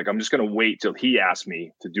 I was like, I'm just going to wait till he asks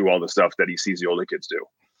me to do all the stuff that he sees the older kids do.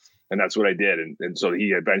 And that's what I did. And so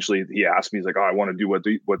he eventually asked me, he's like, oh, I want to do what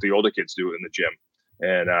the older kids do in the gym.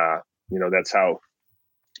 And,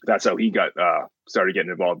 that's how he got, started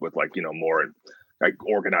getting involved with like, more like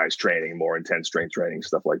organized training, more intense strength training,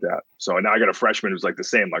 stuff like that. So now I got a freshman who's like the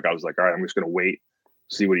same. Like I was like, all right, I'm just going to wait,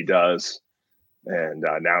 see what he does. And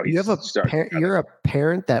now he's you're a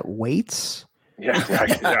parent that waits. Yeah,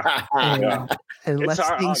 yeah. And lets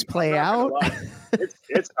things play out.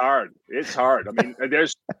 It's hard. It's hard. I mean, I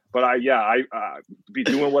be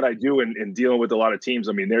doing what I do and dealing with a lot of teams.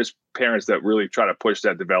 I mean, there's parents that really try to push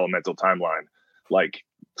that developmental timeline like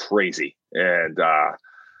crazy. And I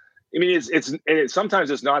mean, sometimes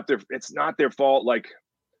it's not their fault. Like,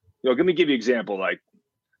 let me give you an example. Like,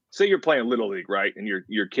 say you're playing Little League, right? And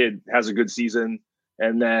your kid has a good season.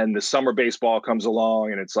 And then the summer baseball comes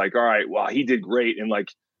along, and it's like, all right, well, he did great. And like,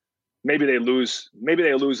 maybe they lose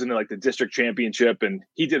in like the district championship, and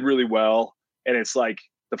he did really well, and it's like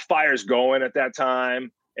the fire's going at that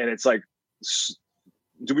time, and it's like,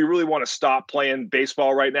 do we really want to stop playing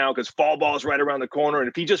baseball right now because fall ball is right around the corner, and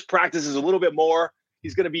if he just practices a little bit more,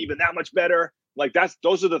 he's going to be even that much better. Like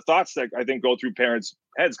those are the thoughts that I think go through parents'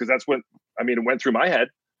 heads, because that's what it went through my head.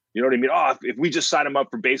 You know what I mean? Oh, if we just sign him up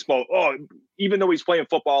for baseball, even though he's playing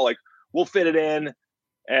football, like we'll fit it in.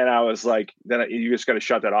 And I was like, you just got to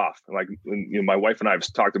shut that off. Like, my wife and I have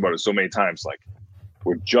talked about it so many times. Like,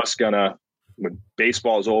 we're just gonna, when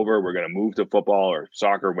baseball is over, we're gonna move to football or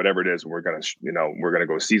soccer, or whatever it is. And we're gonna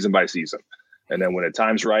go season by season. And then when the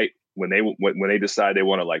time's right, when they decide they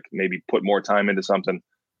want to like maybe put more time into something,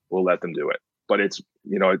 we'll let them do it. But it's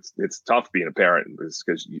tough being a parent,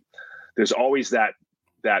 because there's always that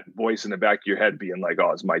voice in the back of your head being like,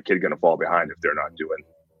 oh, is my kid going to fall behind if they're not doing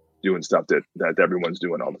stuff that everyone's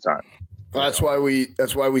doing all the time? Well, that's why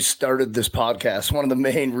we started this podcast. One of the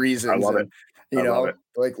main reasons. I love it. Love it.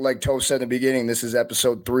 Like Tove said in the beginning, this is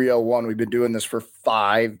episode 301. We've been doing this for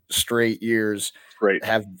 5 straight years. Great.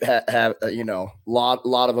 Have lot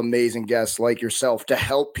of amazing guests like yourself to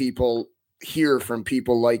help people hear from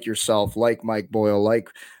people like yourself, like Mike Boyle, like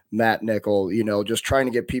Matt Nickel, just trying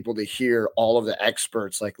to get people to hear all of the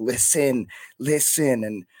experts, like listen.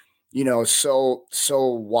 And, so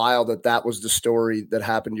wild that was the story that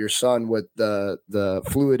happened to your son with the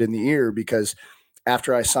fluid in the ear, because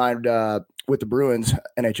after I signed with the Bruins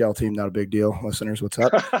NHL team, not a big deal, listeners, what's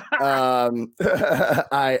up? I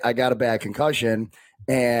got a bad concussion,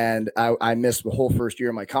 and I missed the whole first year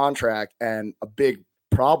of my contract, and a big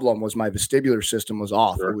problem was my vestibular system was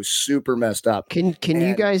off. Sure. It was super messed up. Can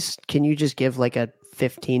you just give like a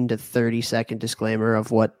 15 to 30 second disclaimer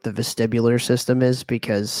of what the vestibular system is?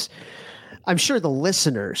 Because I'm sure the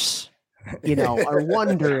listeners, are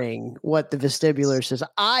wondering what the vestibular system.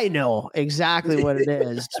 I know exactly what it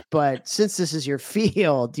is, but since this is your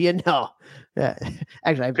field, actually, I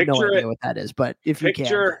have no idea what that is, but if you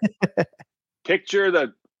can. Picture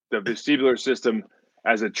the vestibular system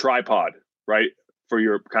as a tripod, right? For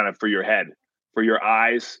your head, for your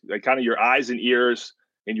eyes, like kind of your eyes and ears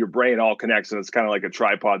and your brain all connects. And it's kind of like a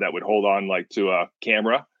tripod that would hold on like to a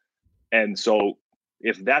camera. And so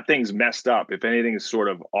if that thing's messed up, if anything is sort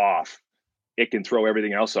of off, it can throw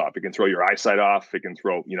everything else off. It can throw your eyesight off. It can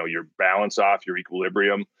throw, your balance off, your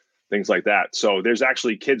equilibrium, things like that. So there's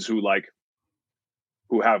actually kids who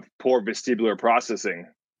have poor vestibular processing,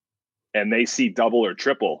 and they see double or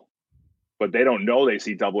triple, but they don't know they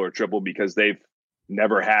see double or triple because they've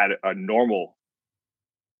never had a normal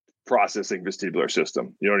processing vestibular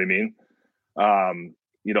system. You know what I mean?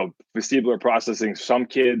 Vestibular processing, some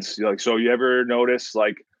kids, so you ever notice,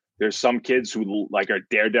 there's some kids who are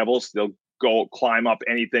daredevils. They'll go climb up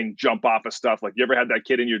anything, jump off of stuff. Like, you ever had that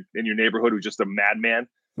kid in your neighborhood who's just a madman?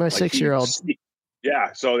 My 6-year-old.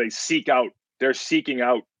 Yeah. So they're seeking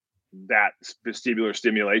out that vestibular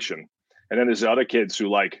stimulation. And then there's other kids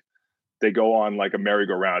who they go on like a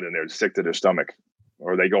merry-go-round and they're sick to their stomach,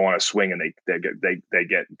 or they go on a swing and they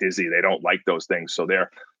get dizzy. They don't like those things. So they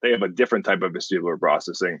have a different type of vestibular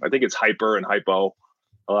processing. I think it's hyper and hypo.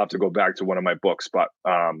 I'll have to go back to one of my books, but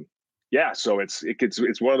so it's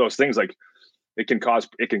one of those things, like it can cause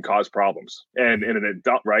problems. And in an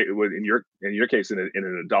adult, right? In your case, in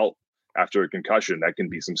an adult after a concussion, that can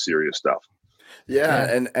be some serious stuff.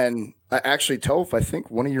 Yeah. And actually, Toph, I think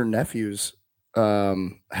one of your nephews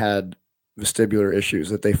had vestibular issues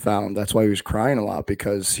that they found. That's why he was crying a lot,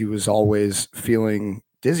 because he was always feeling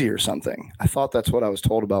dizzy or something. I thought that's what I was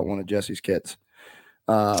told about one of Jesse's kids.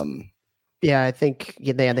 Yeah, I think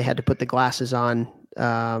they had to put the glasses on.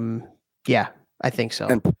 Yeah, I think so.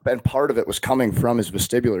 And part of it was coming from his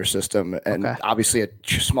vestibular system. And obviously a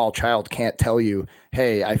small child can't tell you,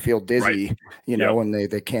 hey, I feel dizzy, right. When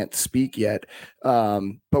they can't speak yet.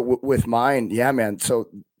 But with mine, yeah, man. So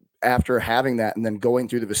after having that and then going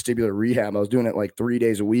through the vestibular rehab, I was doing it like 3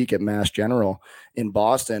 days a week at Mass General in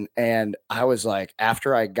Boston. And I was like,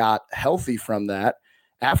 after I got healthy from that,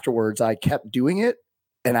 afterwards, I kept doing it.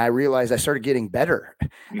 And I realized I started getting better.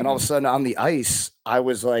 And all of a sudden on the ice, I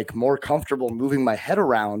was like more comfortable moving my head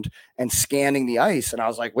around and scanning the ice. And I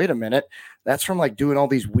was like, wait a minute, that's from like doing all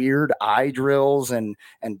these weird eye drills and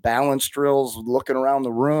balance drills, looking around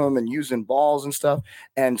the room and using balls and stuff.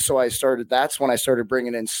 And so that's when I started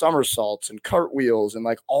bringing in somersaults and cartwheels and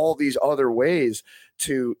like all these other ways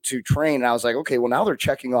to train. And I was like, okay, well, now they're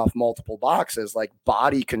checking off multiple boxes like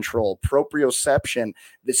body control, proprioception,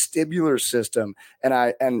 vestibular system.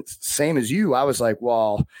 And same as you, I was like,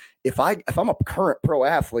 well, if I'm a current pro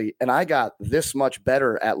athlete and I got this much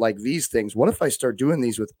better at like these things, what if I start doing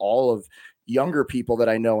these with all of younger people that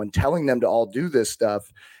I know and telling them to all do this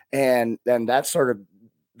stuff? And then that started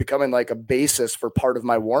becoming like a basis for part of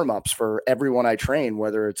my warm-ups for everyone I train,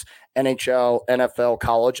 whether it's NHL, NFL,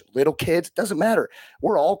 college, little kids, doesn't matter.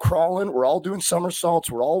 We're all crawling. We're all doing somersaults.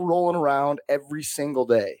 We're all rolling around every single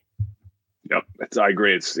day. Yep. I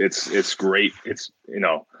agree. It's great. It's,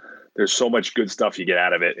 there's so much good stuff you get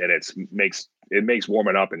out of it, and it makes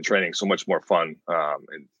warming up and training so much more fun.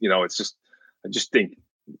 And it's just, I just think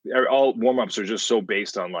all warm-ups are just so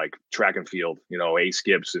based on like track and field, A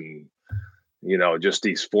skips and, just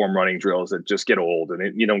these form running drills that just get old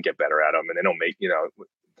and you don't get better at them, and they don't make,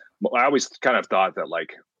 I always kind of thought that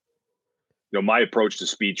like, my approach to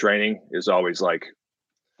speed training is always like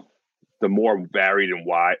the more varied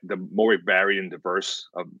and diverse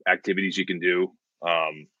of activities you can do,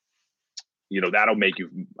 that'll make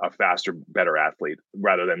you a faster, better athlete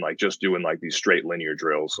rather than like just doing like these straight linear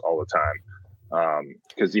drills all the time.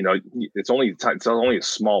 Because it's only a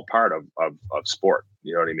small part of sport.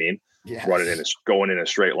 You know what I mean? Yes. Going in a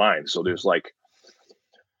straight line. So there's like,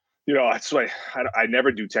 that's why I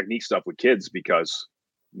never do technique stuff with kids, because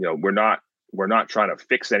we're not trying to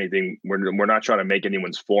fix anything. We're not trying to make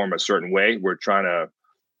anyone's form a certain way. We're trying to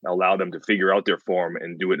allow them to figure out their form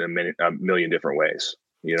and do it in a million different ways.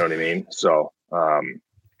 You know what I mean? So can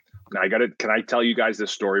I tell you guys this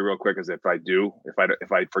story real quick? Because if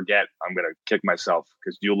I forget, I'm going to kick myself,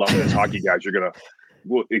 because you'll love this. Hockey guys,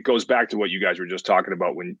 it goes back to what you guys were just talking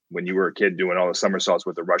about when you were a kid doing all the somersaults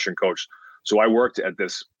with the Russian coach. So I worked at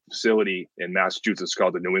this facility in Massachusetts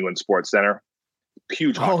called the New England Sports Center.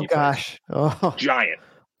 Huge hockey. Oh gosh. Oh. Giant.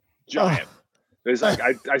 Oh. There's like,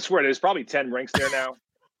 I swear there's probably 10 rinks there now.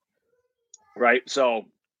 Right. So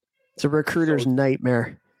it's a recruiter's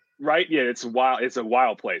nightmare. Right. Yeah. It's a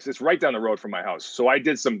wild place. It's right down the road from my house. So I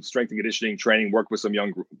did some strength and conditioning training, worked with some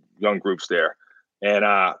young groups there. And,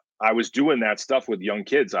 I was doing that stuff with young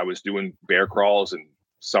kids. I was doing bear crawls and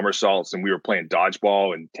somersaults, and we were playing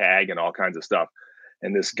dodgeball and tag and all kinds of stuff.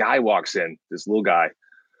 And this guy walks in, this little guy,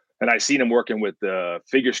 and I seen him working with the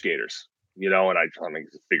figure skaters, and I'm like,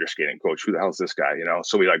 figure skating coach, who the hell is this guy?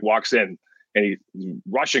 So he like walks in, and he's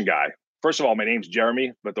Russian guy. First of all, my name's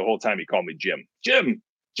Jeremy, but the whole time he called me Jim.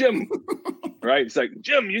 Right? It's like,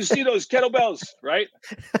 Jim, you see those kettlebells, right?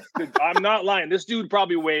 I'm not lying. This dude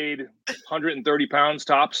probably weighed 130 pounds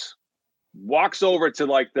tops, walks over to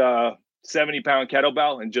like the 70-pound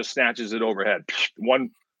kettlebell and just snatches it overhead.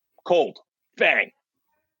 One cold, bang,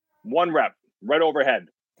 one rep right overhead,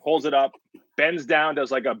 holds it up, bends down,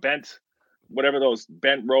 does like a bent rows.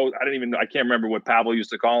 I can't remember what Pavel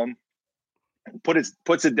used to call them.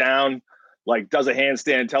 Puts it down, like does a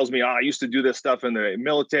handstand, tells me, I used to do this stuff in the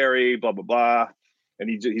military, blah, blah, blah. And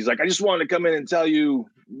he's like, I just wanted to come in and tell you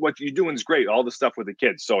what you're doing is great. All the stuff with the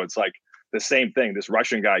kids. So it's like the same thing. This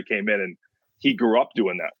Russian guy came in and he grew up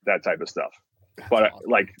doing that type of stuff. But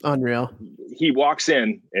like unreal. He walks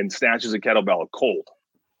in and snatches a kettlebell cold,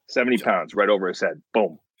 70 pounds right over his head.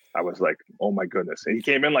 Boom. I was like, oh my goodness. And he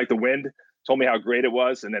came in like the wind, told me how great it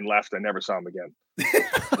was, and then left. I never saw him again.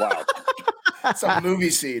 Wow. That's a movie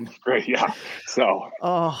scene. Great. Yeah. So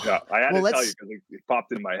yeah, I had to tell you because it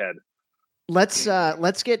popped in my head.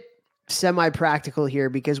 Let's get semi-practical here,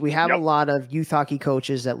 because we have a lot of youth hockey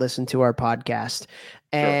coaches that listen to our podcast.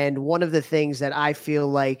 And one of the things that I feel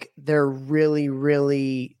like they're really,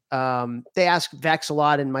 really, they ask Vex a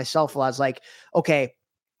lot and myself a lot is like, okay,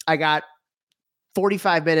 I got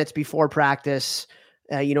 45 minutes before practice,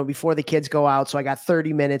 before the kids go out. So I got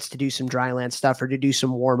 30 minutes to do some dry land stuff or to do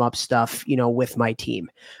some warm up stuff, with my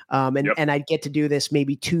team. And I get to do this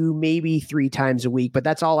maybe 2, maybe 3 times a week, but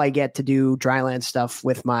that's all I get to do dry land stuff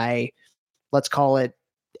with my, let's call it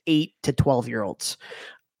 8 to 12-year-olds.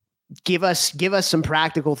 Give us some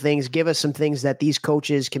practical things. Give us some things that these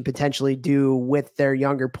coaches can potentially do with their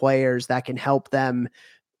younger players that can help them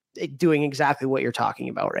doing exactly what you're talking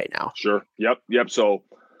about right now. Sure. Yep. So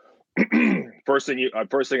first thing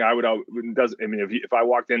I would if I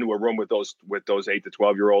walked into a room with those 8 to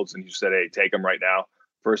 12-year-olds and you said, hey, take them right now,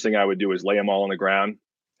 first thing I would do is lay them all on the ground,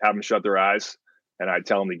 have them shut their eyes, and I'd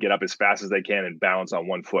tell them to get up as fast as they can and balance on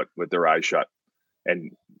one foot with their eyes shut,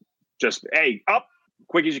 and just, hey, up,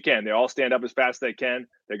 quick as you can. They all stand up as fast as they can.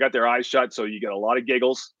 They got their eyes shut, so you get a lot of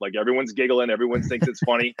giggles. Like everyone's giggling, everyone thinks it's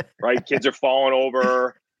funny, right? Kids are falling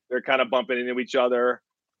over, they're kind of bumping into each other,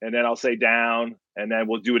 and then I'll say down, and then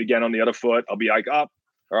we'll do it again on the other foot. I'll be like, up,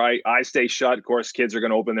 all right, eyes stay shut. Of course, kids are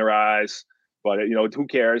going to open their eyes, but who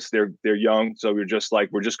cares? They're young, so we're just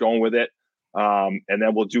going with it. And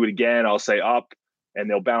then we'll do it again. I'll say up, and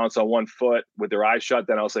they'll balance on one foot with their eyes shut.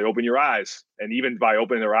 Then I'll say, open your eyes. And even by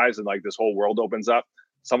opening their eyes and like this whole world opens up,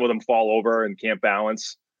 some of them fall over and can't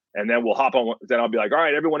balance. And then we'll hop on one. Then I'll be like, all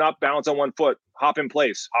right, everyone up, balance on one foot, hop in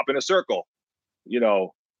place, hop in a circle,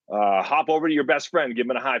 hop over to your best friend, give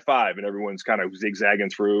him a high five. And everyone's kind of zigzagging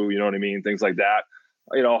through, you know what I mean? Things like that.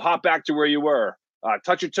 Hop back to where you were,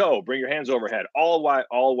 touch your toe, bring your hands overhead, all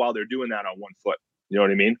while they're doing that on one foot. You know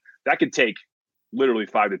what I mean? That could take literally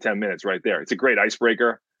 5 to 10 minutes right there. It's a great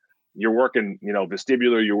icebreaker. You're working,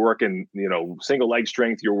 vestibular, you're working, single leg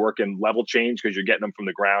strength, you're working level change because you're getting them from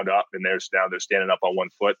the ground up, and they're standing up on one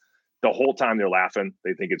foot. The whole time they're laughing.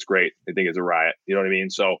 They think it's great. They think it's a riot. You know what I mean?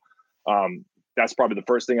 So that's probably the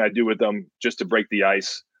first thing I do with them just to break the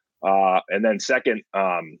ice. And then second,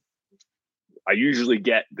 I usually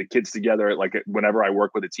get the kids together. Like whenever I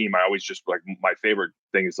work with a team, I always just like, my favorite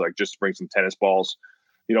thing is like just bring some tennis balls.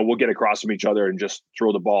 We'll get across from each other and just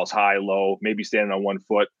throw the balls high, low, maybe standing on one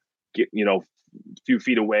foot, get, a few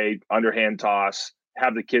feet away, underhand toss,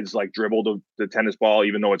 have the kids like dribble the tennis ball,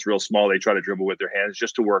 even though it's real small, they try to dribble with their hands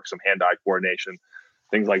just to work some hand-eye coordination,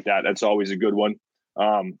 things like that. That's always a good one.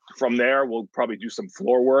 From there, we'll probably do some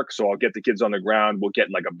floor work. So I'll get the kids on the ground. We'll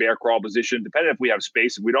get like a bear crawl position, depending if we have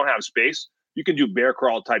space. If we don't have space, you can do bear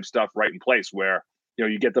crawl type stuff right in place where,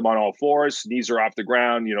 you get them on all fours, knees are off the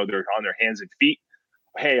ground, they're on their hands and feet.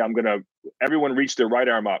 Hey, everyone reach their right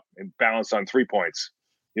arm up and balance on 3 points.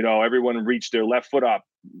 Everyone reach their left foot up,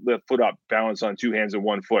 balance on 2 hands and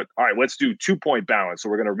 1 foot. All right, let's do 2-point balance. So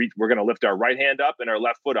we're going to lift our right hand up and our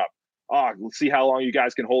left foot up. Let's see how long you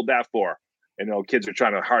guys can hold that for. And kids are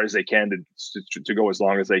trying as hard as they can to go as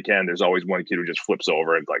long as they can. There's always one kid who just flips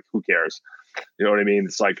over and like, who cares? You know what I mean?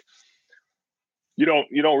 It's like, you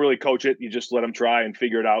don't really coach it. You just let them try and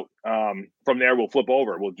figure it out. From there, we'll flip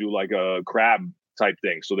over. We'll do like a crab type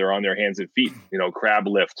thing. So they're on their hands and feet, crab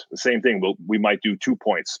lift, the same thing. We might do 2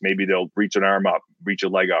 points. Maybe they'll reach an arm up, reach a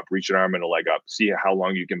leg up, reach an arm and a leg up, see how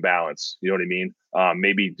long you can balance. You know what I mean?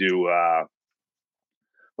 Maybe do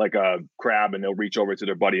like a crab and they'll reach over to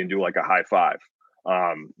their buddy and do like a high five.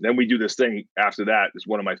 Then we do this thing after that. Is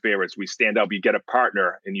one of my favorites. We stand up, you get a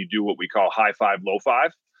partner and you do what we call high five, low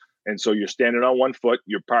five. And so you're standing on one foot,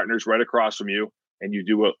 your partner's right across from you, and you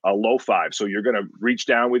do a low five. So you're going to reach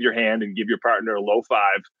down with your hand and give your partner a low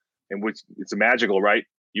five, and it's a magical, right?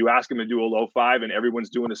 You ask them to do a low five and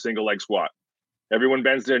everyone's doing a single leg squat. Everyone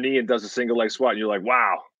bends their knee and does a single leg squat. And you're like,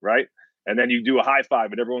 wow, right? And then you do a high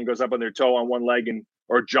five and everyone goes up on their toe on one leg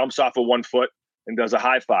or jumps off of 1 foot and does a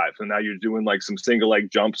high five. And now you're doing like some single leg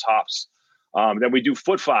jumps, hops. Then we do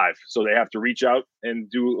foot five. So they have to reach out and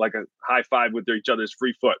do like a high five with each other's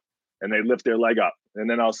free foot. And they lift their leg up, and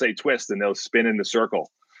then I'll say twist, and they'll spin in the circle,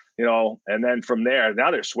 and then from there, now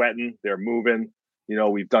they're sweating, they're moving,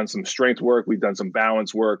 we've done some strength work, we've done some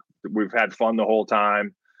balance work, we've had fun the whole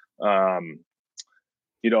time, and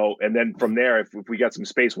then from there, if we got some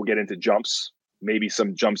space, we'll get into jumps, maybe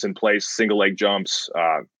some jumps in place, single leg jumps,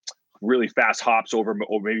 really fast hops over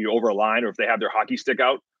maybe over a line, or if they have their hockey stick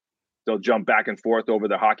out, they'll jump back and forth over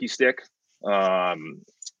the hockey stick.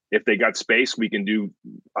 If they got space, we can do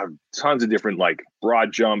tons of different like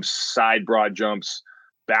broad jumps, side broad jumps,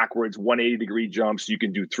 backwards 180-degree jumps. You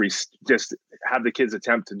can do just have the kids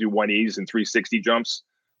attempt to do 180s and 360 jumps,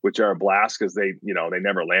 which are a blast because they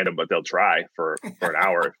never land them, but they'll try for an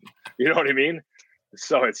hour. You know what I mean?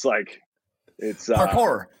 So it's like, it's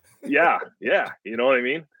parkour. Yeah. You know what I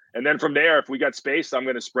mean? And then from there, if we got space, I'm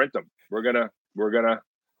going to sprint them. We're going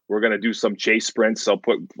to do some chase sprints. I'll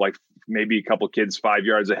put like maybe a couple kids 5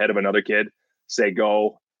 yards ahead of another kid, say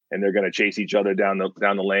go, and they're going to chase each other down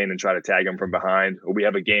the lane and try to tag them from behind. Or we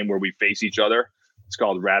have a game where we face each other. It's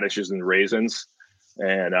called radishes and raisins.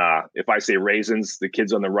 And if I say raisins, the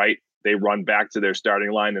kids on the right, they run back to their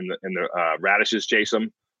starting line and the radishes chase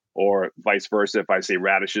them, or vice versa. If I say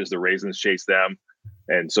radishes, the raisins chase them.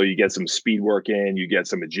 And so you get some speed work in, you get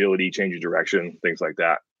some agility, change your direction, things like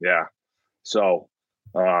that. Yeah. So,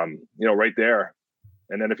 right there.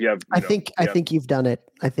 And then if you have, I think you've done it.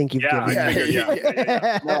 I think you've given it.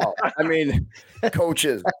 Yeah. No, I mean,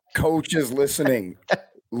 coaches listening,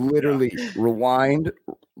 literally rewind,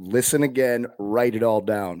 listen again, write it all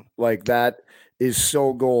down. Like that is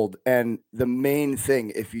so gold. And the main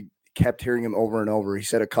thing, if you kept hearing him over and over, he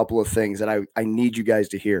said a couple of things that I need you guys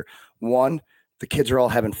to hear. One, the kids are all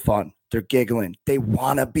having fun. They're giggling. They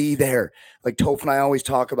want to be there. Like Toph and I always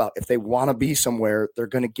talk about, if they want to be somewhere, they're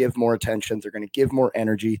going to give more attention. They're going to give more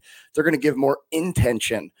energy. They're going to give more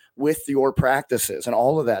intention with your practices and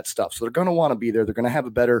all of that stuff. So they're going to want to be there. They're going to have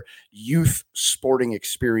a better youth sporting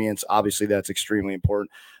experience. Obviously, that's extremely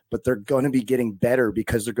important. But they're going to be getting better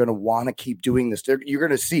because they're going to want to keep doing this. You're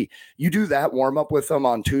going to see, you do that warm up with them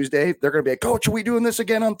on Tuesday, they're going to be like, Coach, are we doing this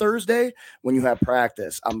again on Thursday when you have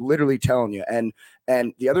practice? I'm literally telling you.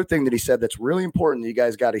 And the other thing that he said that's really important that you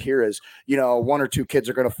guys got to hear is, one or two kids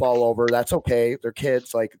are going to fall over. That's okay. They're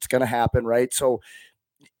kids. Like, it's going to happen, right? So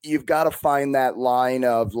you've got to find that line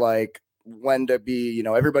of like, when to be,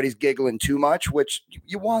 everybody's giggling too much, which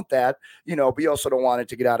you want that, but you also don't want it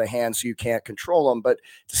to get out of hand so you can't control them. But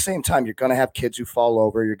at the same time, you're going to have kids who fall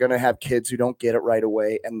over. You're going to have kids who don't get it right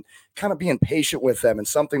away, and kind of being patient with them. And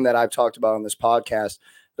something that I've talked about on this podcast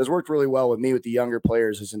that's worked really well with me with the younger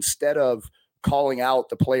players is instead of calling out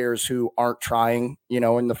the players who aren't trying,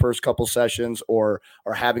 in the first couple sessions or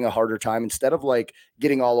are having a harder time, instead of like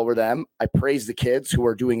getting all over them, I praise the kids who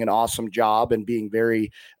are doing an awesome job and being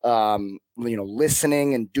very,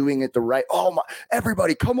 listening and doing it the right. Oh my,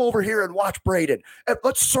 everybody come over here and watch Braden.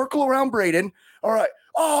 Let's circle around Braden. All right.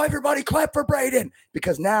 Oh, everybody clap for Braden,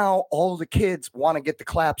 because now all the kids want to get the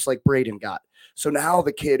claps like Braden got. So now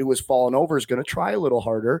the kid who was falling over is going to try a little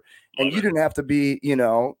harder. And you didn't have to be,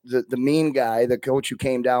 the mean guy, the coach who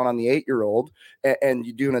came down on the 8-year-old, and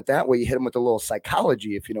you're doing it that way. You hit him with a little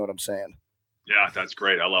psychology, if you know what I'm saying. Yeah, that's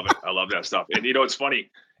great. I love it. I love that stuff. And, it's funny.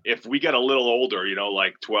 If we get a little older,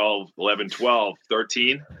 like 12, 11, 12,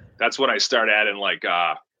 13, that's when I start adding like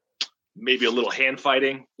maybe a little hand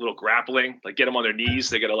fighting, a little grappling, like get them on their knees.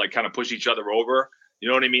 They got to like kind of push each other over. You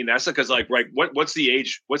know what I mean? That's because like, right. What's the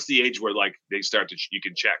age? What's the age where like they start to, you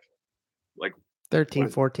can check like 13,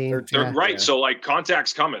 14. 13, right. Yeah. So like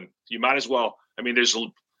contact's coming. You might as well. I mean, there's,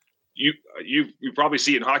 you probably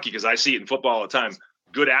see it in hockey because I see it in football all the time.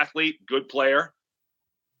 Good athlete, good player,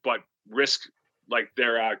 but risk, like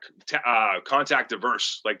they're contact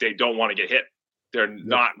averse. Like they don't want to get hit. They're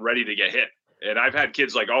not ready to get hit. And I've had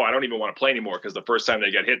kids like, oh, I don't even want to play anymore because the first time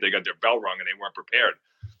they got hit, they got their bell rung and they weren't prepared.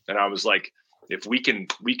 And I was like, if we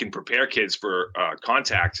can prepare kids for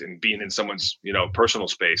contact and being in someone's, personal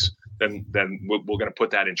space, then we're going to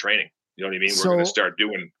put that in training. You know what I mean? So, we're going to start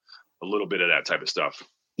doing a little bit of that type of stuff.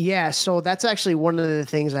 Yeah. So that's actually one of the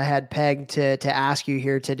things I had pegged to ask you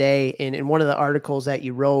here today. In one of the articles that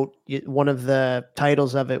you wrote, one of the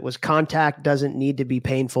titles of it was "Contact Doesn't Need to Be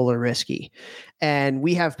Painful or Risky." And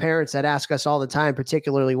we have parents that ask us all the time,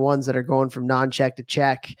 particularly ones that are going from non-check to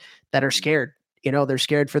check, that are scared. They're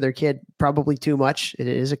scared for their kid probably too much. It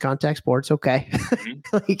is a contact sport. It's okay.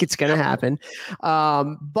 Like it's going to happen.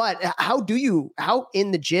 But how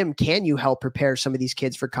in the gym can you help prepare some of these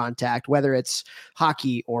kids for contact, whether it's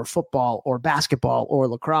hockey or football or basketball or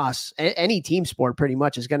lacrosse? Any team sport pretty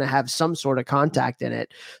much is going to have some sort of contact in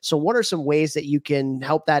it. So what are some ways that you can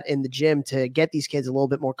help that in the gym to get these kids a little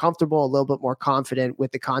bit more comfortable, a little bit more confident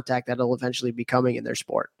with the contact that'll eventually be coming in their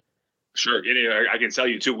sport? Sure. I can tell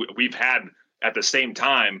you too, we've had, at the same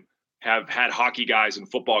time, have had hockey guys and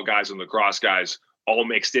football guys and lacrosse guys all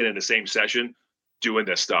mixed in the same session doing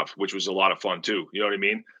this stuff, which was a lot of fun too. You know what I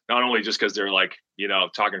mean? Not only just because they're like,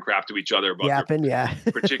 talking crap to each other about their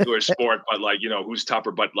particular sport, but like, who's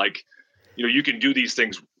tougher. But like, you can do these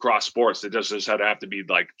things cross sports. It doesn't just have to be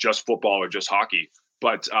like just football or just hockey.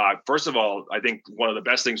 But first of all, I think one of the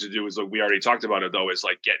best things to do is, like we already talked about it though, is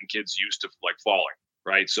like getting kids used to like falling,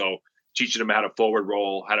 right? So teaching them how to forward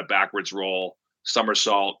roll, how to backwards roll,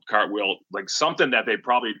 somersault, cartwheel, like something that they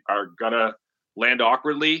probably are gonna land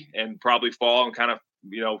awkwardly and probably fall and kind of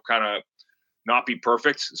not be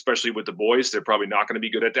perfect, especially with the boys. They're probably not going to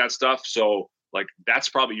be good at that stuff. So like that's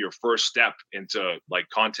probably your first step into like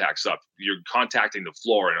contact stuff. You're contacting the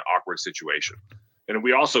floor in an awkward situation. And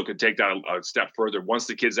we also could take that a step further. Once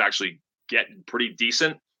the kids actually get pretty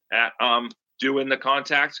decent at doing the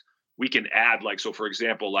contact, we can add like, so for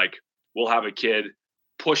example, like we'll have a kid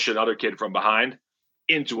push another kid from behind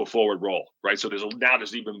into a forward roll, right? So now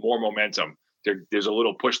there's even more momentum. There's a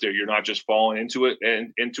little push there. You're not just falling into it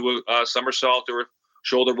and into a somersault or a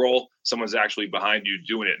shoulder roll. Someone's actually behind you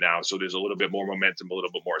doing it now. So there's a little bit more momentum, a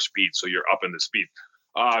little bit more speed. So you're up in the speed.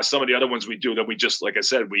 Some of the other ones we do that we just, like I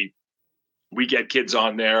said, we get kids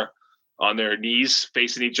on their knees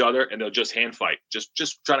facing each other and they'll just hand fight,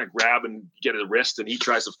 just trying to grab and get a wrist, and he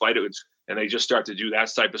tries to fight it, and they just start to do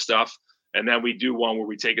that type of stuff. And then we do one where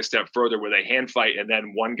we take a step further where they hand fight, and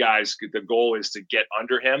then the goal is to get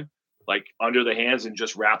under him, like under the hands, and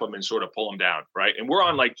just wrap him and sort of pull him down, right? And we're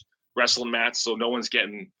on like wrestling mats, so no one's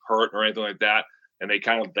getting hurt or anything like that. And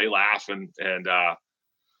they laugh and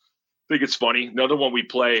think it's funny. Another one we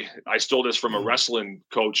play, I stole this from a wrestling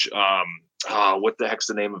coach. What the heck's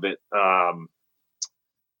the name of it?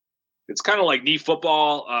 It's kind of like knee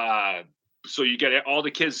football. So you get all the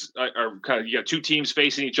kids are kind of, you got two teams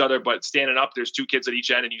facing each other, but standing up, there's two kids at each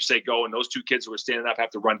end, and you say go, and those two kids who are standing up have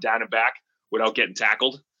to run down and back without getting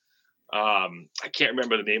tackled. I can't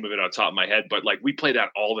remember the name of it on top of my head, but like we play that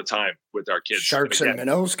all the time with our kids. Sharks and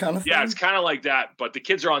minnows kind of thing? Yeah, it's kind of like that, but the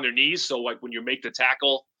kids are on their knees. So like when you make the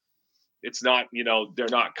tackle, it's not, they're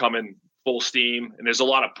not coming full steam, and there's a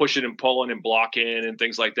lot of pushing and pulling and blocking and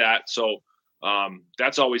things like that. So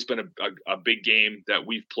that's always been a big game that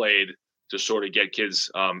we've played to sort of get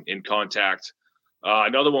kids in contact.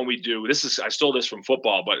 Another one we do, I stole this from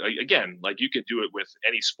football, but again, like you could do it with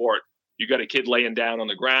any sport. You got a kid laying down on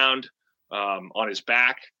the ground on his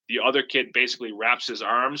back. The other kid basically wraps his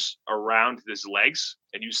arms around his legs,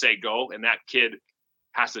 and you say go, and that kid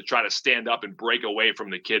has to try to stand up and break away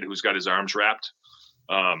from the kid who's got his arms wrapped.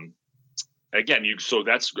 Again, so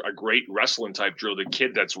that's a great wrestling type drill. The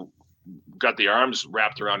kid that's got the arms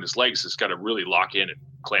wrapped around his legs has got to really lock in and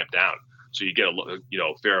clamp down. So you get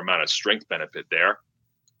a fair amount of strength benefit there.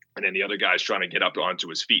 And then the other guy's trying to get up onto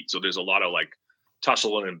his feet. So there's a lot of like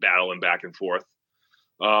tussling and battling back and forth.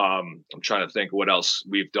 I'm trying to think what else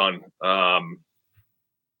we've done.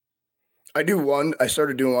 I do one. I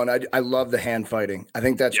started doing one. I love the hand fighting. I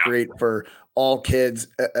think that's great for all kids,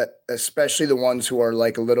 especially the ones who are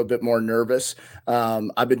like a little bit more nervous.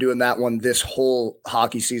 I've been doing that one this whole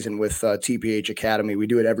hockey season with TPH Academy. We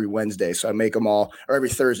do it every Wednesday. So I make them all, or every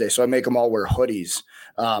Thursday. So I make them all wear hoodies.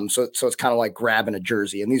 So it's kind of like grabbing a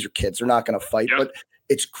jersey, and these are kids. They're not going to fight, but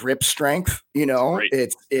it's grip strength, right.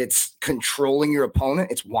 It's controlling your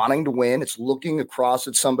opponent. It's wanting to win. It's looking across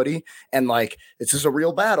at somebody and like, this is a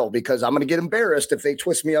real battle because I'm going to get embarrassed if they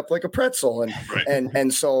twist me up like a pretzel.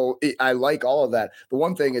 And so I like all of that. The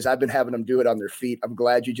one thing is I've been having them do it on their feet. I'm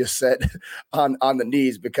glad you just said on the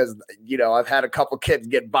knees because, I've had a couple kids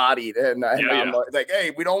get bodied and I'm like,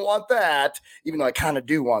 hey, we don't want that, even though I kind of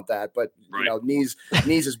do want that, but knees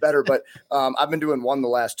is better. But I've been doing one the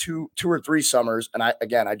last two or three summers. And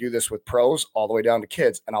I do this with pros all the way down to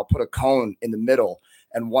kids, and I'll put a cone in the middle,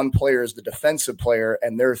 and one player is the defensive player,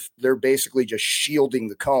 and they're basically just shielding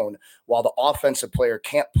the cone while the offensive player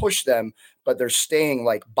can't push them, but they're staying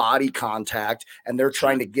like body contact, and they're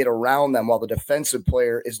trying to get around them while the defensive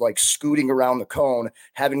player is like scooting around the cone,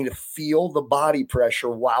 having to feel the body pressure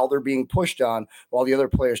while they're being pushed on, while the other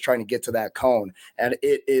player is trying to get to that cone. And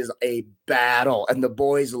it is a battle, and the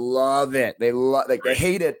boys love it. They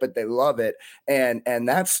hate it, but they love it. And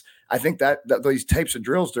I think that these types of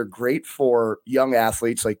drills, they're great for young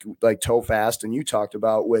athletes like Toe Fast and you talked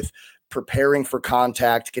about with preparing for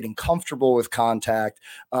contact, getting comfortable with contact.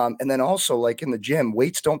 And then also like in the gym,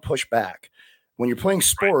 weights don't push back. When you're playing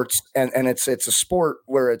sports and it's a sport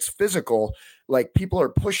where it's physical, like people are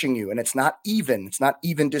pushing you and it's not even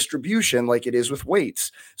distribution like it is with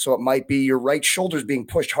weights. So it might be your right shoulder's being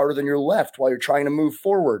pushed harder than your left while you're trying to move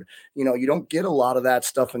forward. You don't get a lot of that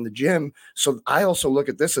stuff in the gym. So I also look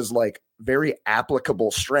at this as like very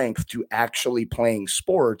applicable strength to actually playing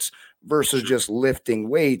sports versus just lifting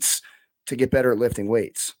weights to get better at lifting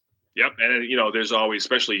weights. Yep. And there's always,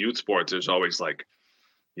 especially youth sports, there's always like,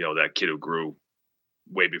 that kid who grew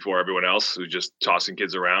way before everyone else who's just tossing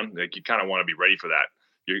kids around. Like you kind of want to be ready for that.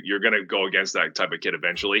 You're going to go against that type of kid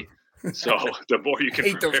eventually. So the more you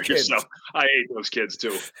can prepare yourself, I hate those kids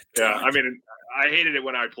too. Yeah. I mean, I hated it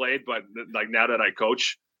when I played, but like now that I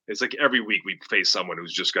coach, it's like every week we face someone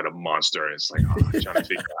who's just got a monster. And it's like, I'm trying to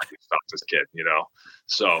figure out how to stop this kid,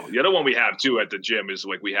 So the other one we have too at the gym is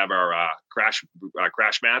like, we have our crash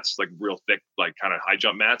mats, like real thick, like kind of high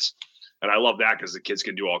jump mats. And I love that because the kids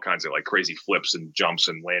can do all kinds of like crazy flips and jumps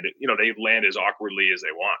and land it. They land as awkwardly as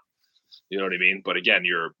they want. You know what I mean? But again,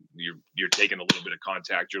 you're taking a little bit of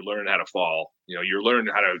contact. You're learning how to fall. You're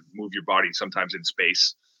learning how to move your body sometimes in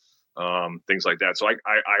space, things like that. So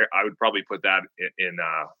I would probably put that in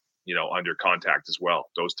under contact as well.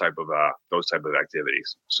 Those type of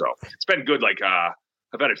activities. So it's been good. Like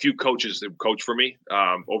I've had a few coaches that coach for me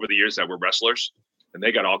over the years that were wrestlers, and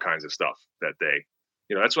they got all kinds of stuff that they.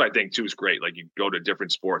 That's what I think too is great. Like you go to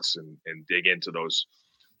different sports and dig into those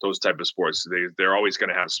type of sports. They're always going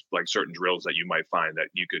to have like certain drills that you might find that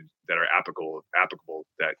are applicable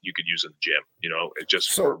that you could use in the gym.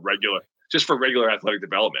 For regular athletic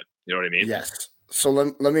development. You know what I mean? Yes. So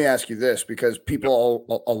let me ask you this, because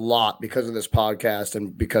people a lot, because of this podcast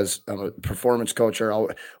and because I'm a performance coach,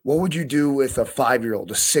 what would you do with a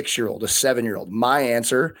 5-year-old, a 6-year-old, a 7-year-old? My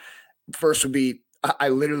answer first would be, I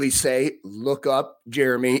literally say, look up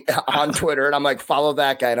Jeremy on Twitter. And I'm like, follow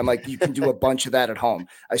that guy. And I'm like, you can do a bunch of that at home.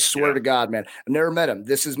 I swear to God, man, I never met him.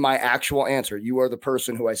 This is my actual answer. You are the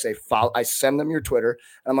person who I say, follow. I send them your Twitter.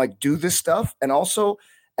 And I'm like, do this stuff. And also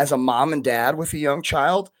as a mom and dad with a young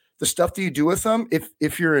child, the stuff that you do with them,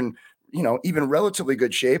 if you're in, even relatively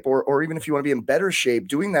good shape, or even if you want to be in better shape,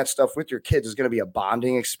 doing that stuff with your kids is going to be a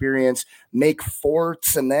bonding experience. Make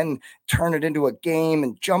forts and then turn it into a game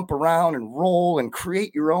and jump around and roll and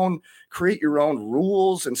create your own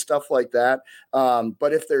rules and stuff like that.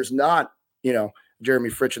 But if there's not, Jeremy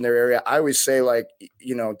Frisch in their area, I always say, like,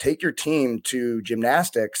 take your team to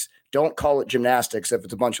gymnastics. Don't call it gymnastics. If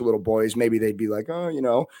it's a bunch of little boys, maybe they'd be like,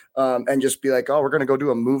 and just be like, oh, we're going to go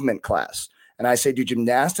do a movement class. And I say do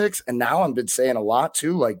gymnastics. And now I've been saying a lot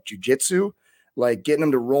too, like jujitsu, like getting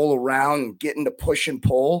them to roll around and getting to push and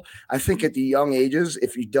pull. I think at the young ages,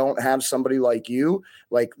 if you don't have somebody like you,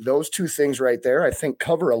 like those two things right there, I think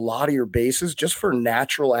cover a lot of your bases just for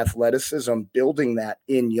natural athleticism, building that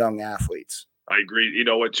in young athletes. I agree. You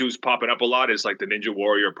know what too's popping up a lot is like the Ninja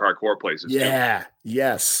Warrior parkour places. Yeah. Too.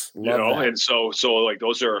 Yes. Love that. And so like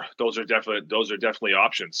those are definitely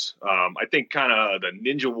options. I think kind of the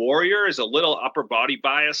Ninja Warrior is a little upper body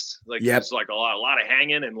biased. Like there's like a lot of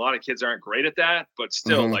hanging, and a lot of kids aren't great at that, but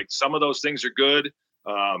still like some of those things are good.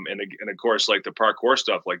 And of course, like the parkour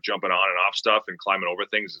stuff, like jumping on and off stuff and climbing over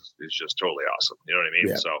things is just totally awesome. You know what I mean?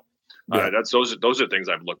 Yeah. So those are things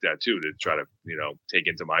I've looked at too, to try to, take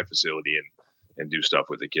into my facility and do stuff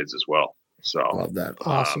with the kids as well. So love that.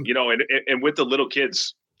 Awesome. And with the little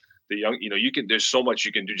kids, the young, there's so much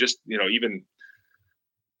you can do. Just, even,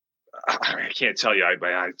 I can't tell you,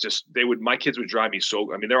 my kids would drive me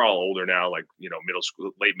so, I mean, they're all older now, like, middle school,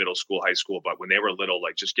 late middle school, high school, but when they were little,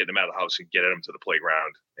 like just getting them out of the house and getting them to the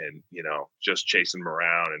playground and, just chasing them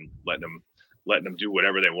around and letting them do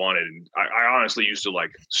whatever they wanted. And I honestly used to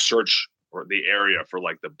like search for the area for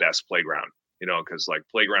like the best playground, cause like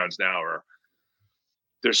playgrounds now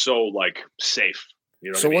they're so like safe.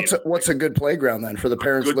 So what's a good playground then for the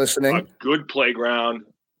parents listening? A good playground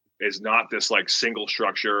is not this like single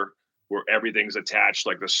structure where everything's attached,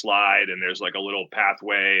 like the slide, and there's like a little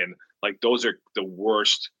pathway, and like those are the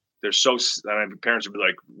worst. They're so, parents would be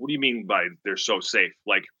like, what do you mean by they're so safe?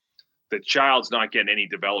 Like the child's not getting any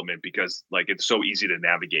development because like it's so easy to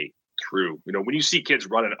navigate through. When you see kids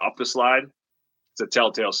running up the slide, it's a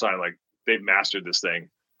telltale sign like they've mastered this thing.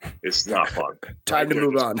 It's not fun. Time to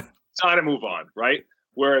move on. Time to move on, right?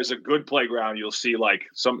 Whereas a good playground, you'll see like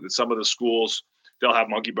some of the schools, they'll have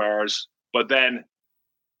monkey bars, but then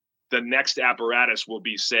the next apparatus will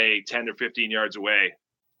be, say, 10 or 15 yards away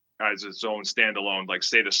as its own standalone. Like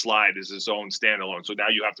say the slide is its own standalone. So now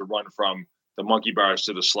you have to run from the monkey bars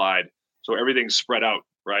to the slide. So everything's spread out,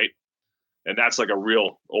 right? And that's like a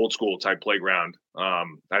real old school type playground.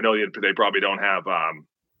 I know they probably don't have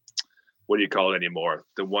what do you call it anymore?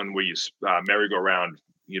 The one where you merry-go-round,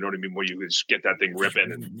 you know what I mean? Where you just get that thing ripping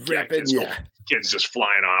and kids just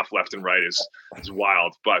flying off left and right is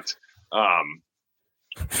wild. But,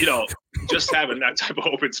 just having that type of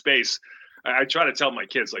open space, I try to tell my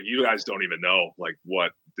kids, like, you guys don't even know like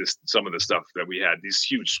what some of the stuff that we had, these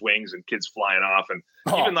huge swings and kids flying off. And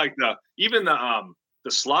even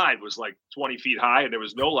the slide was like 20 feet high and there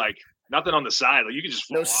was no like, nothing on the side. Like you could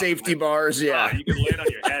just no safety bars. Yeah. You can land on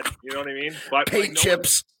your head. You know what I mean? But paint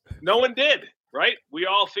chips. No one did. Right. We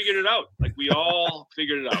all figured it out. Like we all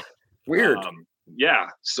figured it out. Weird. Yeah.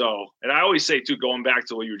 So, and I always say too, going back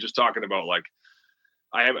to what you were just talking about, like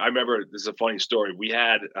I remember this is a funny story. We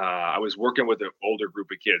had, I was working with an older group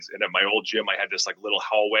of kids, and at my old gym, I had this like little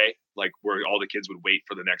hallway, like where all the kids would wait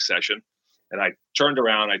for the next session. And I turned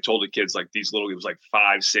around, I told the kids, like it was like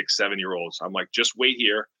 5, 6, 7-year-olds. I'm like, just wait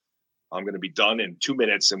here. I'm going to be done in 2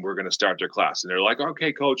 minutes and we're going to start their class. And they're like,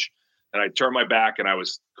 okay, coach. And I turned my back and I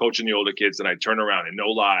was coaching the older kids and I turned around and no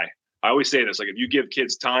lie. I always say this, like if you give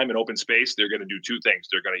kids time and open space, they're going to do two things.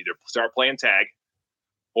 They're going to either start playing tag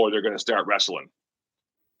or they're going to start wrestling.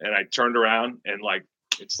 And I turned around and like,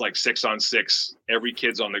 it's like 6-on-6. Every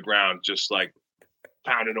kid's on the ground, just like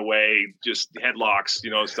pounding away, just headlocks,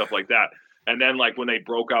 stuff like that. And then like when they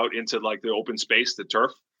broke out into like the open space, the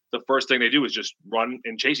turf, the first thing they do is just run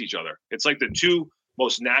and chase each other. It's like the two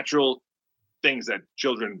most natural things that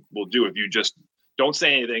children will do. If you just don't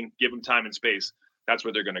say anything, give them time and space, that's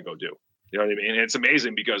what they're going to go do. You know what I mean? And it's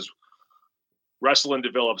amazing because wrestling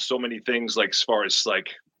develops so many things, like as far as like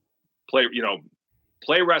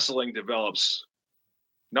play wrestling develops.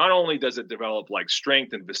 Not only does it develop like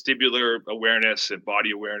strength and vestibular awareness and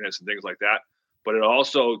body awareness and things like that, but it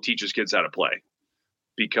also teaches kids how to play.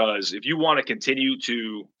 Because if you want to continue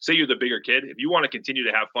to, say you're the bigger kid, if you want to continue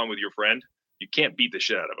to have fun with your friend, you can't beat the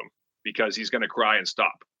shit out of him because he's going to cry and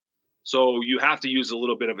stop. So you have to use a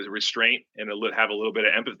little bit of a restraint and have a little bit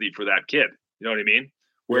of empathy for that kid. You know what I mean?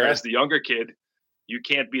 Whereas the younger kid, you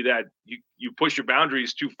can't be that, you push your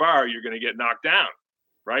boundaries too far, you're going to get knocked down.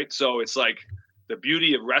 right? So it's like the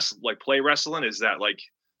beauty of play wrestling is that like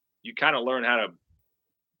you kind of learn how to,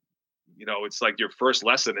 it's like your first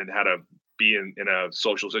lesson in how to be in a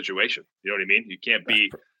social situation. You know what I mean? You can't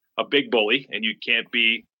be a big bully, and you can't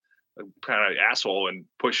be a kind of asshole and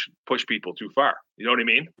push people too far. You know what I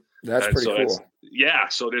mean? That's pretty cool.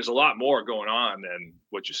 So there's a lot more going on than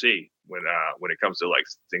what you see when it comes to like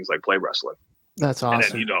things like play wrestling. That's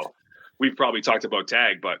awesome. And then, we've probably talked about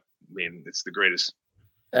tag, but I mean, it's the greatest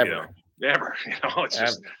ever. Ever. It's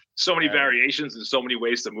just so many variations and so many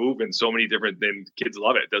ways to move and so many different things. Kids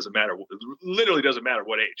love it. It doesn't matter. It literally doesn't matter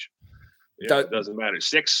what age. It doesn't matter.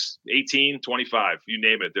 6, 18, 25, you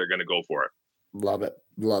name it, they're going to go for it. Love it.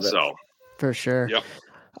 So for sure. Yep.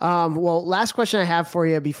 Well, last question I have for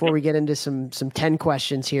you before we get into some 10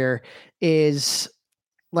 questions here is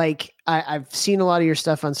like, I've seen a lot of your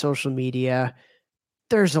stuff on social media.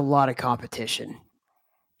 There's a lot of competition.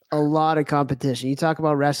 You talk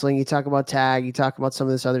about wrestling, you talk about tag, you talk about some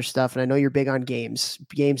of this other stuff. And I know you're big on games.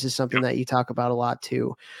 Games is something that you talk about a lot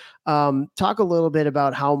too. Talk a little bit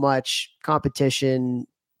about how much competition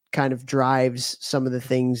kind of drives some of the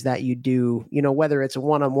things that you do, whether it's a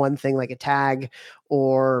one-on-one thing like a tag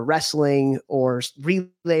or wrestling or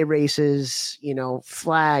relay races,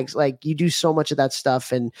 flags, like you do so much of that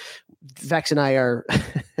stuff. And Vex and I are,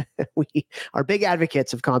 we are big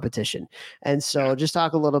advocates of competition. And so just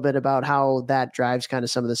talk a little bit about how that drives kind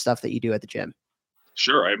of some of the stuff that you do at the gym.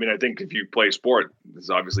 Sure. I mean, I think if you play sport, it's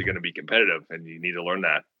obviously going to be competitive and you need to learn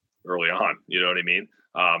that early on. You know what I mean?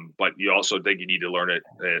 But you also think you need to learn it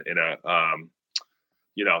in a,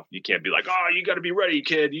 you can't be like, oh, you got to be ready,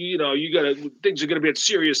 kid. You got to, things are going to get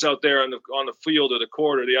serious out there on the field or the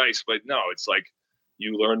court or the ice. But no, it's like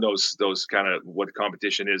you learn those kind of what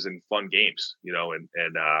competition is in fun games,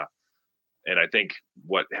 and I think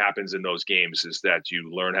what happens in those games is that you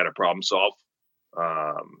learn how to problem solve,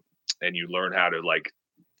 and you learn how to like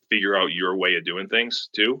figure out your way of doing things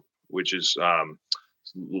too, which is a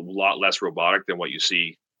lot less robotic than what you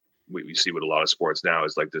see. We see with a lot of sports now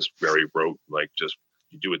is like this very rote, like just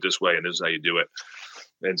you do it this way and this is how you do it.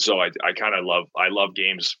 And so I love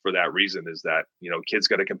games for that reason, is that, kids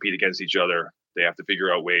got to compete against each other. They have to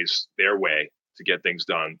figure out their way to get things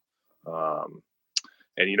done. And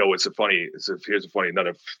here's a funny,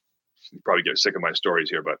 another, you probably get sick of my stories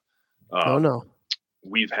here, but oh no,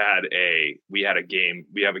 we have a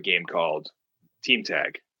game called team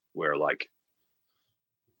tag where like,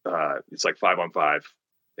 it's like 5-on-5,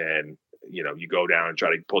 and you go down and try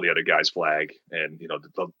to pull the other guy's flag, and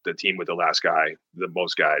the team with the last guy, the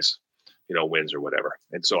most guys, wins or whatever.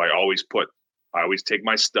 And so I always take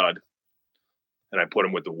my stud and I put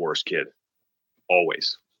him with the worst kid.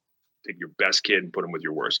 Always take your best kid and put him with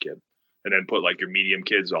your worst kid, and then put like your medium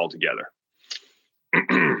kids all together.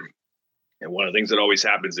 And one of the things that always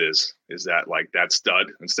happens is that like that stud,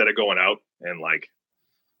 instead of going out and like,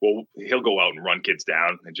 well, he'll go out and run kids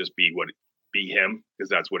down and just be him, because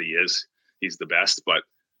that's what he is. He's the best, but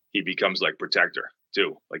he becomes like protector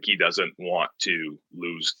too. Like he doesn't want to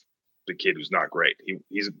lose the kid who's not great.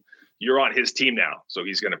 You're on his team now, so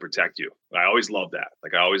he's going to protect you. I always loved that.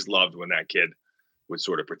 Like I always loved when that kid would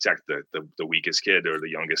sort of protect the weakest kid or the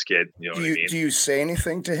youngest kid. You know what I mean? Do you say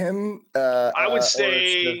anything to him? I would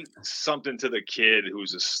say something to the kid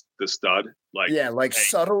who's the stud. Like, hey,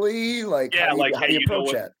 subtly, like, how do you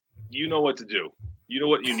approach that? You know what to do. You know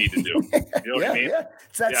what you need to do. You know what I mean? Yeah.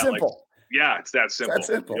 It's that simple. It's that simple. It's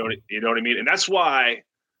that simple. You know what I mean? And that's why,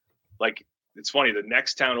 like, it's funny. The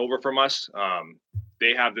next town over from us,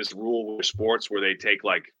 they have this rule with sports where they take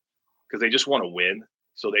like, because they just want to win.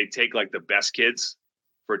 So they take like the best kids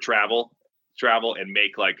for travel and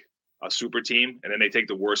make like a super team. And then they take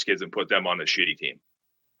the worst kids and put them on the shitty team.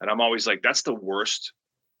 And I'm always like, that's the worst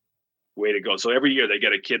way to go. So every year they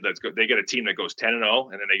get a team that goes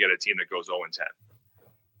 10-0, and then they get a team that goes 0-10.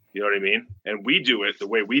 You know what I mean? And we do it the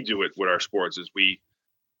way we do it with our sports is we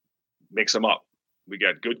mix them up. We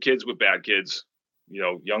got good kids with bad kids,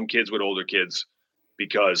 young kids with older kids,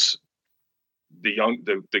 because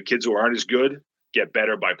the kids who aren't as good get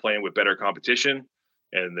better by playing with better competition,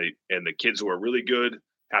 and the kids who are really good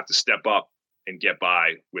have to step up and get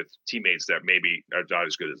by with teammates that maybe are not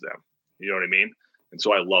as good as them. You know what I mean? And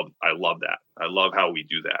so I love that. I love how we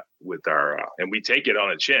do that with our and we take it on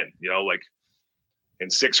the chin. Like in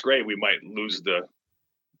 6th grade, we might lose the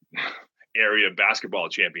area basketball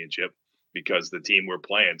championship because the team we're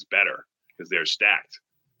playing is better because they're stacked.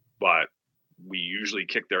 But we usually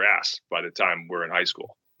kick their ass by the time we're in high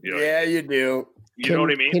school. You know Yeah, you do. You know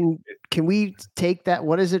what I mean? Can we take that?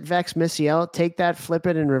 What is it? Vex Missiel? Take that, flip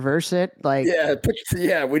it, and reverse it. Like, we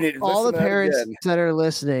need all the listen to that parents again. that are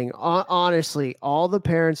listening. Honestly, all the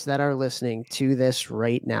parents that are listening to this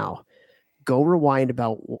right now, go rewind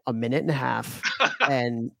about a minute and a half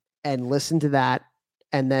and listen to that.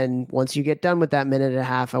 And then once you get done with that minute and a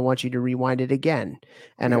half, I want you to rewind it again.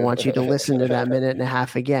 And I want you to listen to that minute and a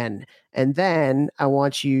half again. And then I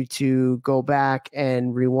want you to go back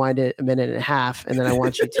and rewind it a minute and a half. And then I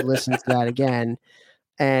want you to listen to that again.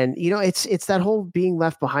 And it's that whole being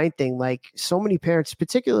left behind thing. Like, so many parents,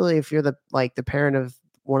 particularly if you're the parent of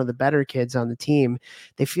one of the better kids on the team,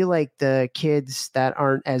 they feel like the kids that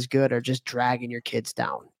aren't as good are just dragging your kids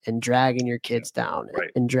down and dragging your kids down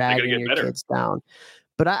and dragging your kids down.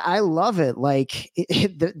 But I love it. Like,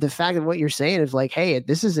 the fact of what you're saying is like, hey,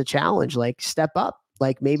 this is a challenge. Like, step up.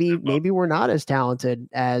 Like, maybe we're not as talented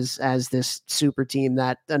as this super team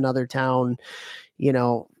that another town,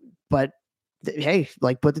 but hey,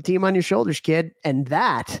 like, put the team on your shoulders, kid. And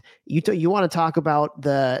that you want to talk about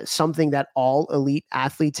something that all elite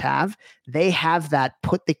athletes have. They have that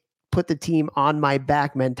put the team on my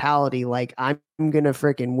back mentality. Like, I'm going to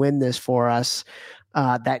freaking win this for us.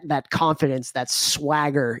 That confidence, that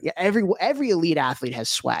swagger. Yeah, every elite athlete has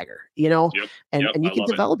swagger, and you can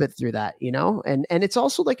develop it through that, and it's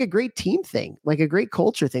also like a great team thing, like a great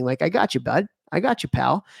culture thing. Like, I got you, bud. I got you,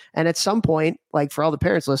 pal. And at some point, like, for all the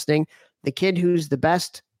parents listening, the kid who's the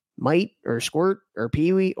best mite or squirt or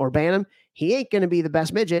peewee or bantam, he ain't going to be the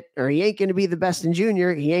best midget, or he ain't going to be the best in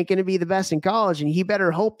junior. He ain't going to be the best in college. And he better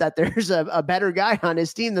hope that there's a better guy on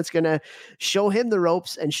his team that's going to show him the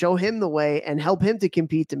ropes and show him the way and help him to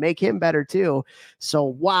compete to make him better too. So,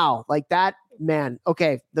 wow, like that, man.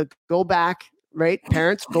 Okay. Go back, right?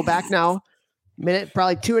 Parents, go back now.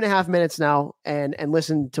 Probably 2.5 minutes now, and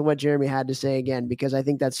listen to what Jeremy had to say again, because I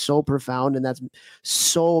think that's so profound, and that's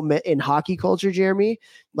so in hockey culture, Jeremy,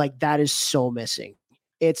 like, that is so missing.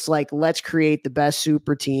 It's like, let's create the best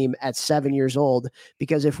super team at 7 years old,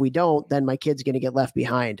 because if we don't, then my kid's going to get left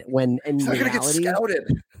behind. When in He's not reality, going to get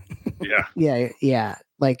scouted. Yeah.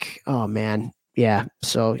 Like, oh man, yeah.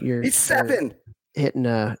 So he's 7 hitting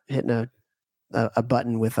a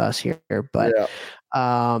button with us here, but. Yeah.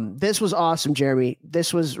 This was awesome, Jeremy.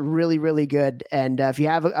 This was really, really good. And if you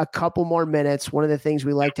have a couple more minutes, one of the things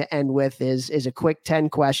we like to end with is a quick 10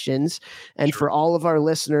 questions. And for all of our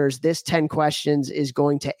listeners, this 10 questions is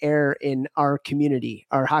going to air in our community,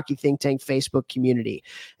 our Hockey Think Tank Facebook community.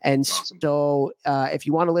 And so if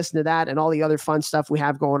you want to listen to that and all the other fun stuff we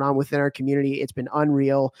have going on within our community, it's been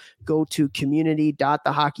unreal. Go to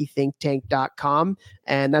community.thehockeythinktank.com.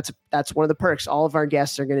 And that's one of the perks. All of our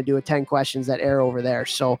guests are going to do a 10 questions that air over there.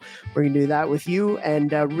 So we're going to do that with you,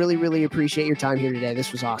 and really, really appreciate your time here today.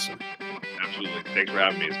 This was awesome. Absolutely. Thanks for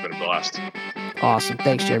having me. It's been a blast. Awesome.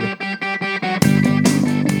 Thanks, Jeremy.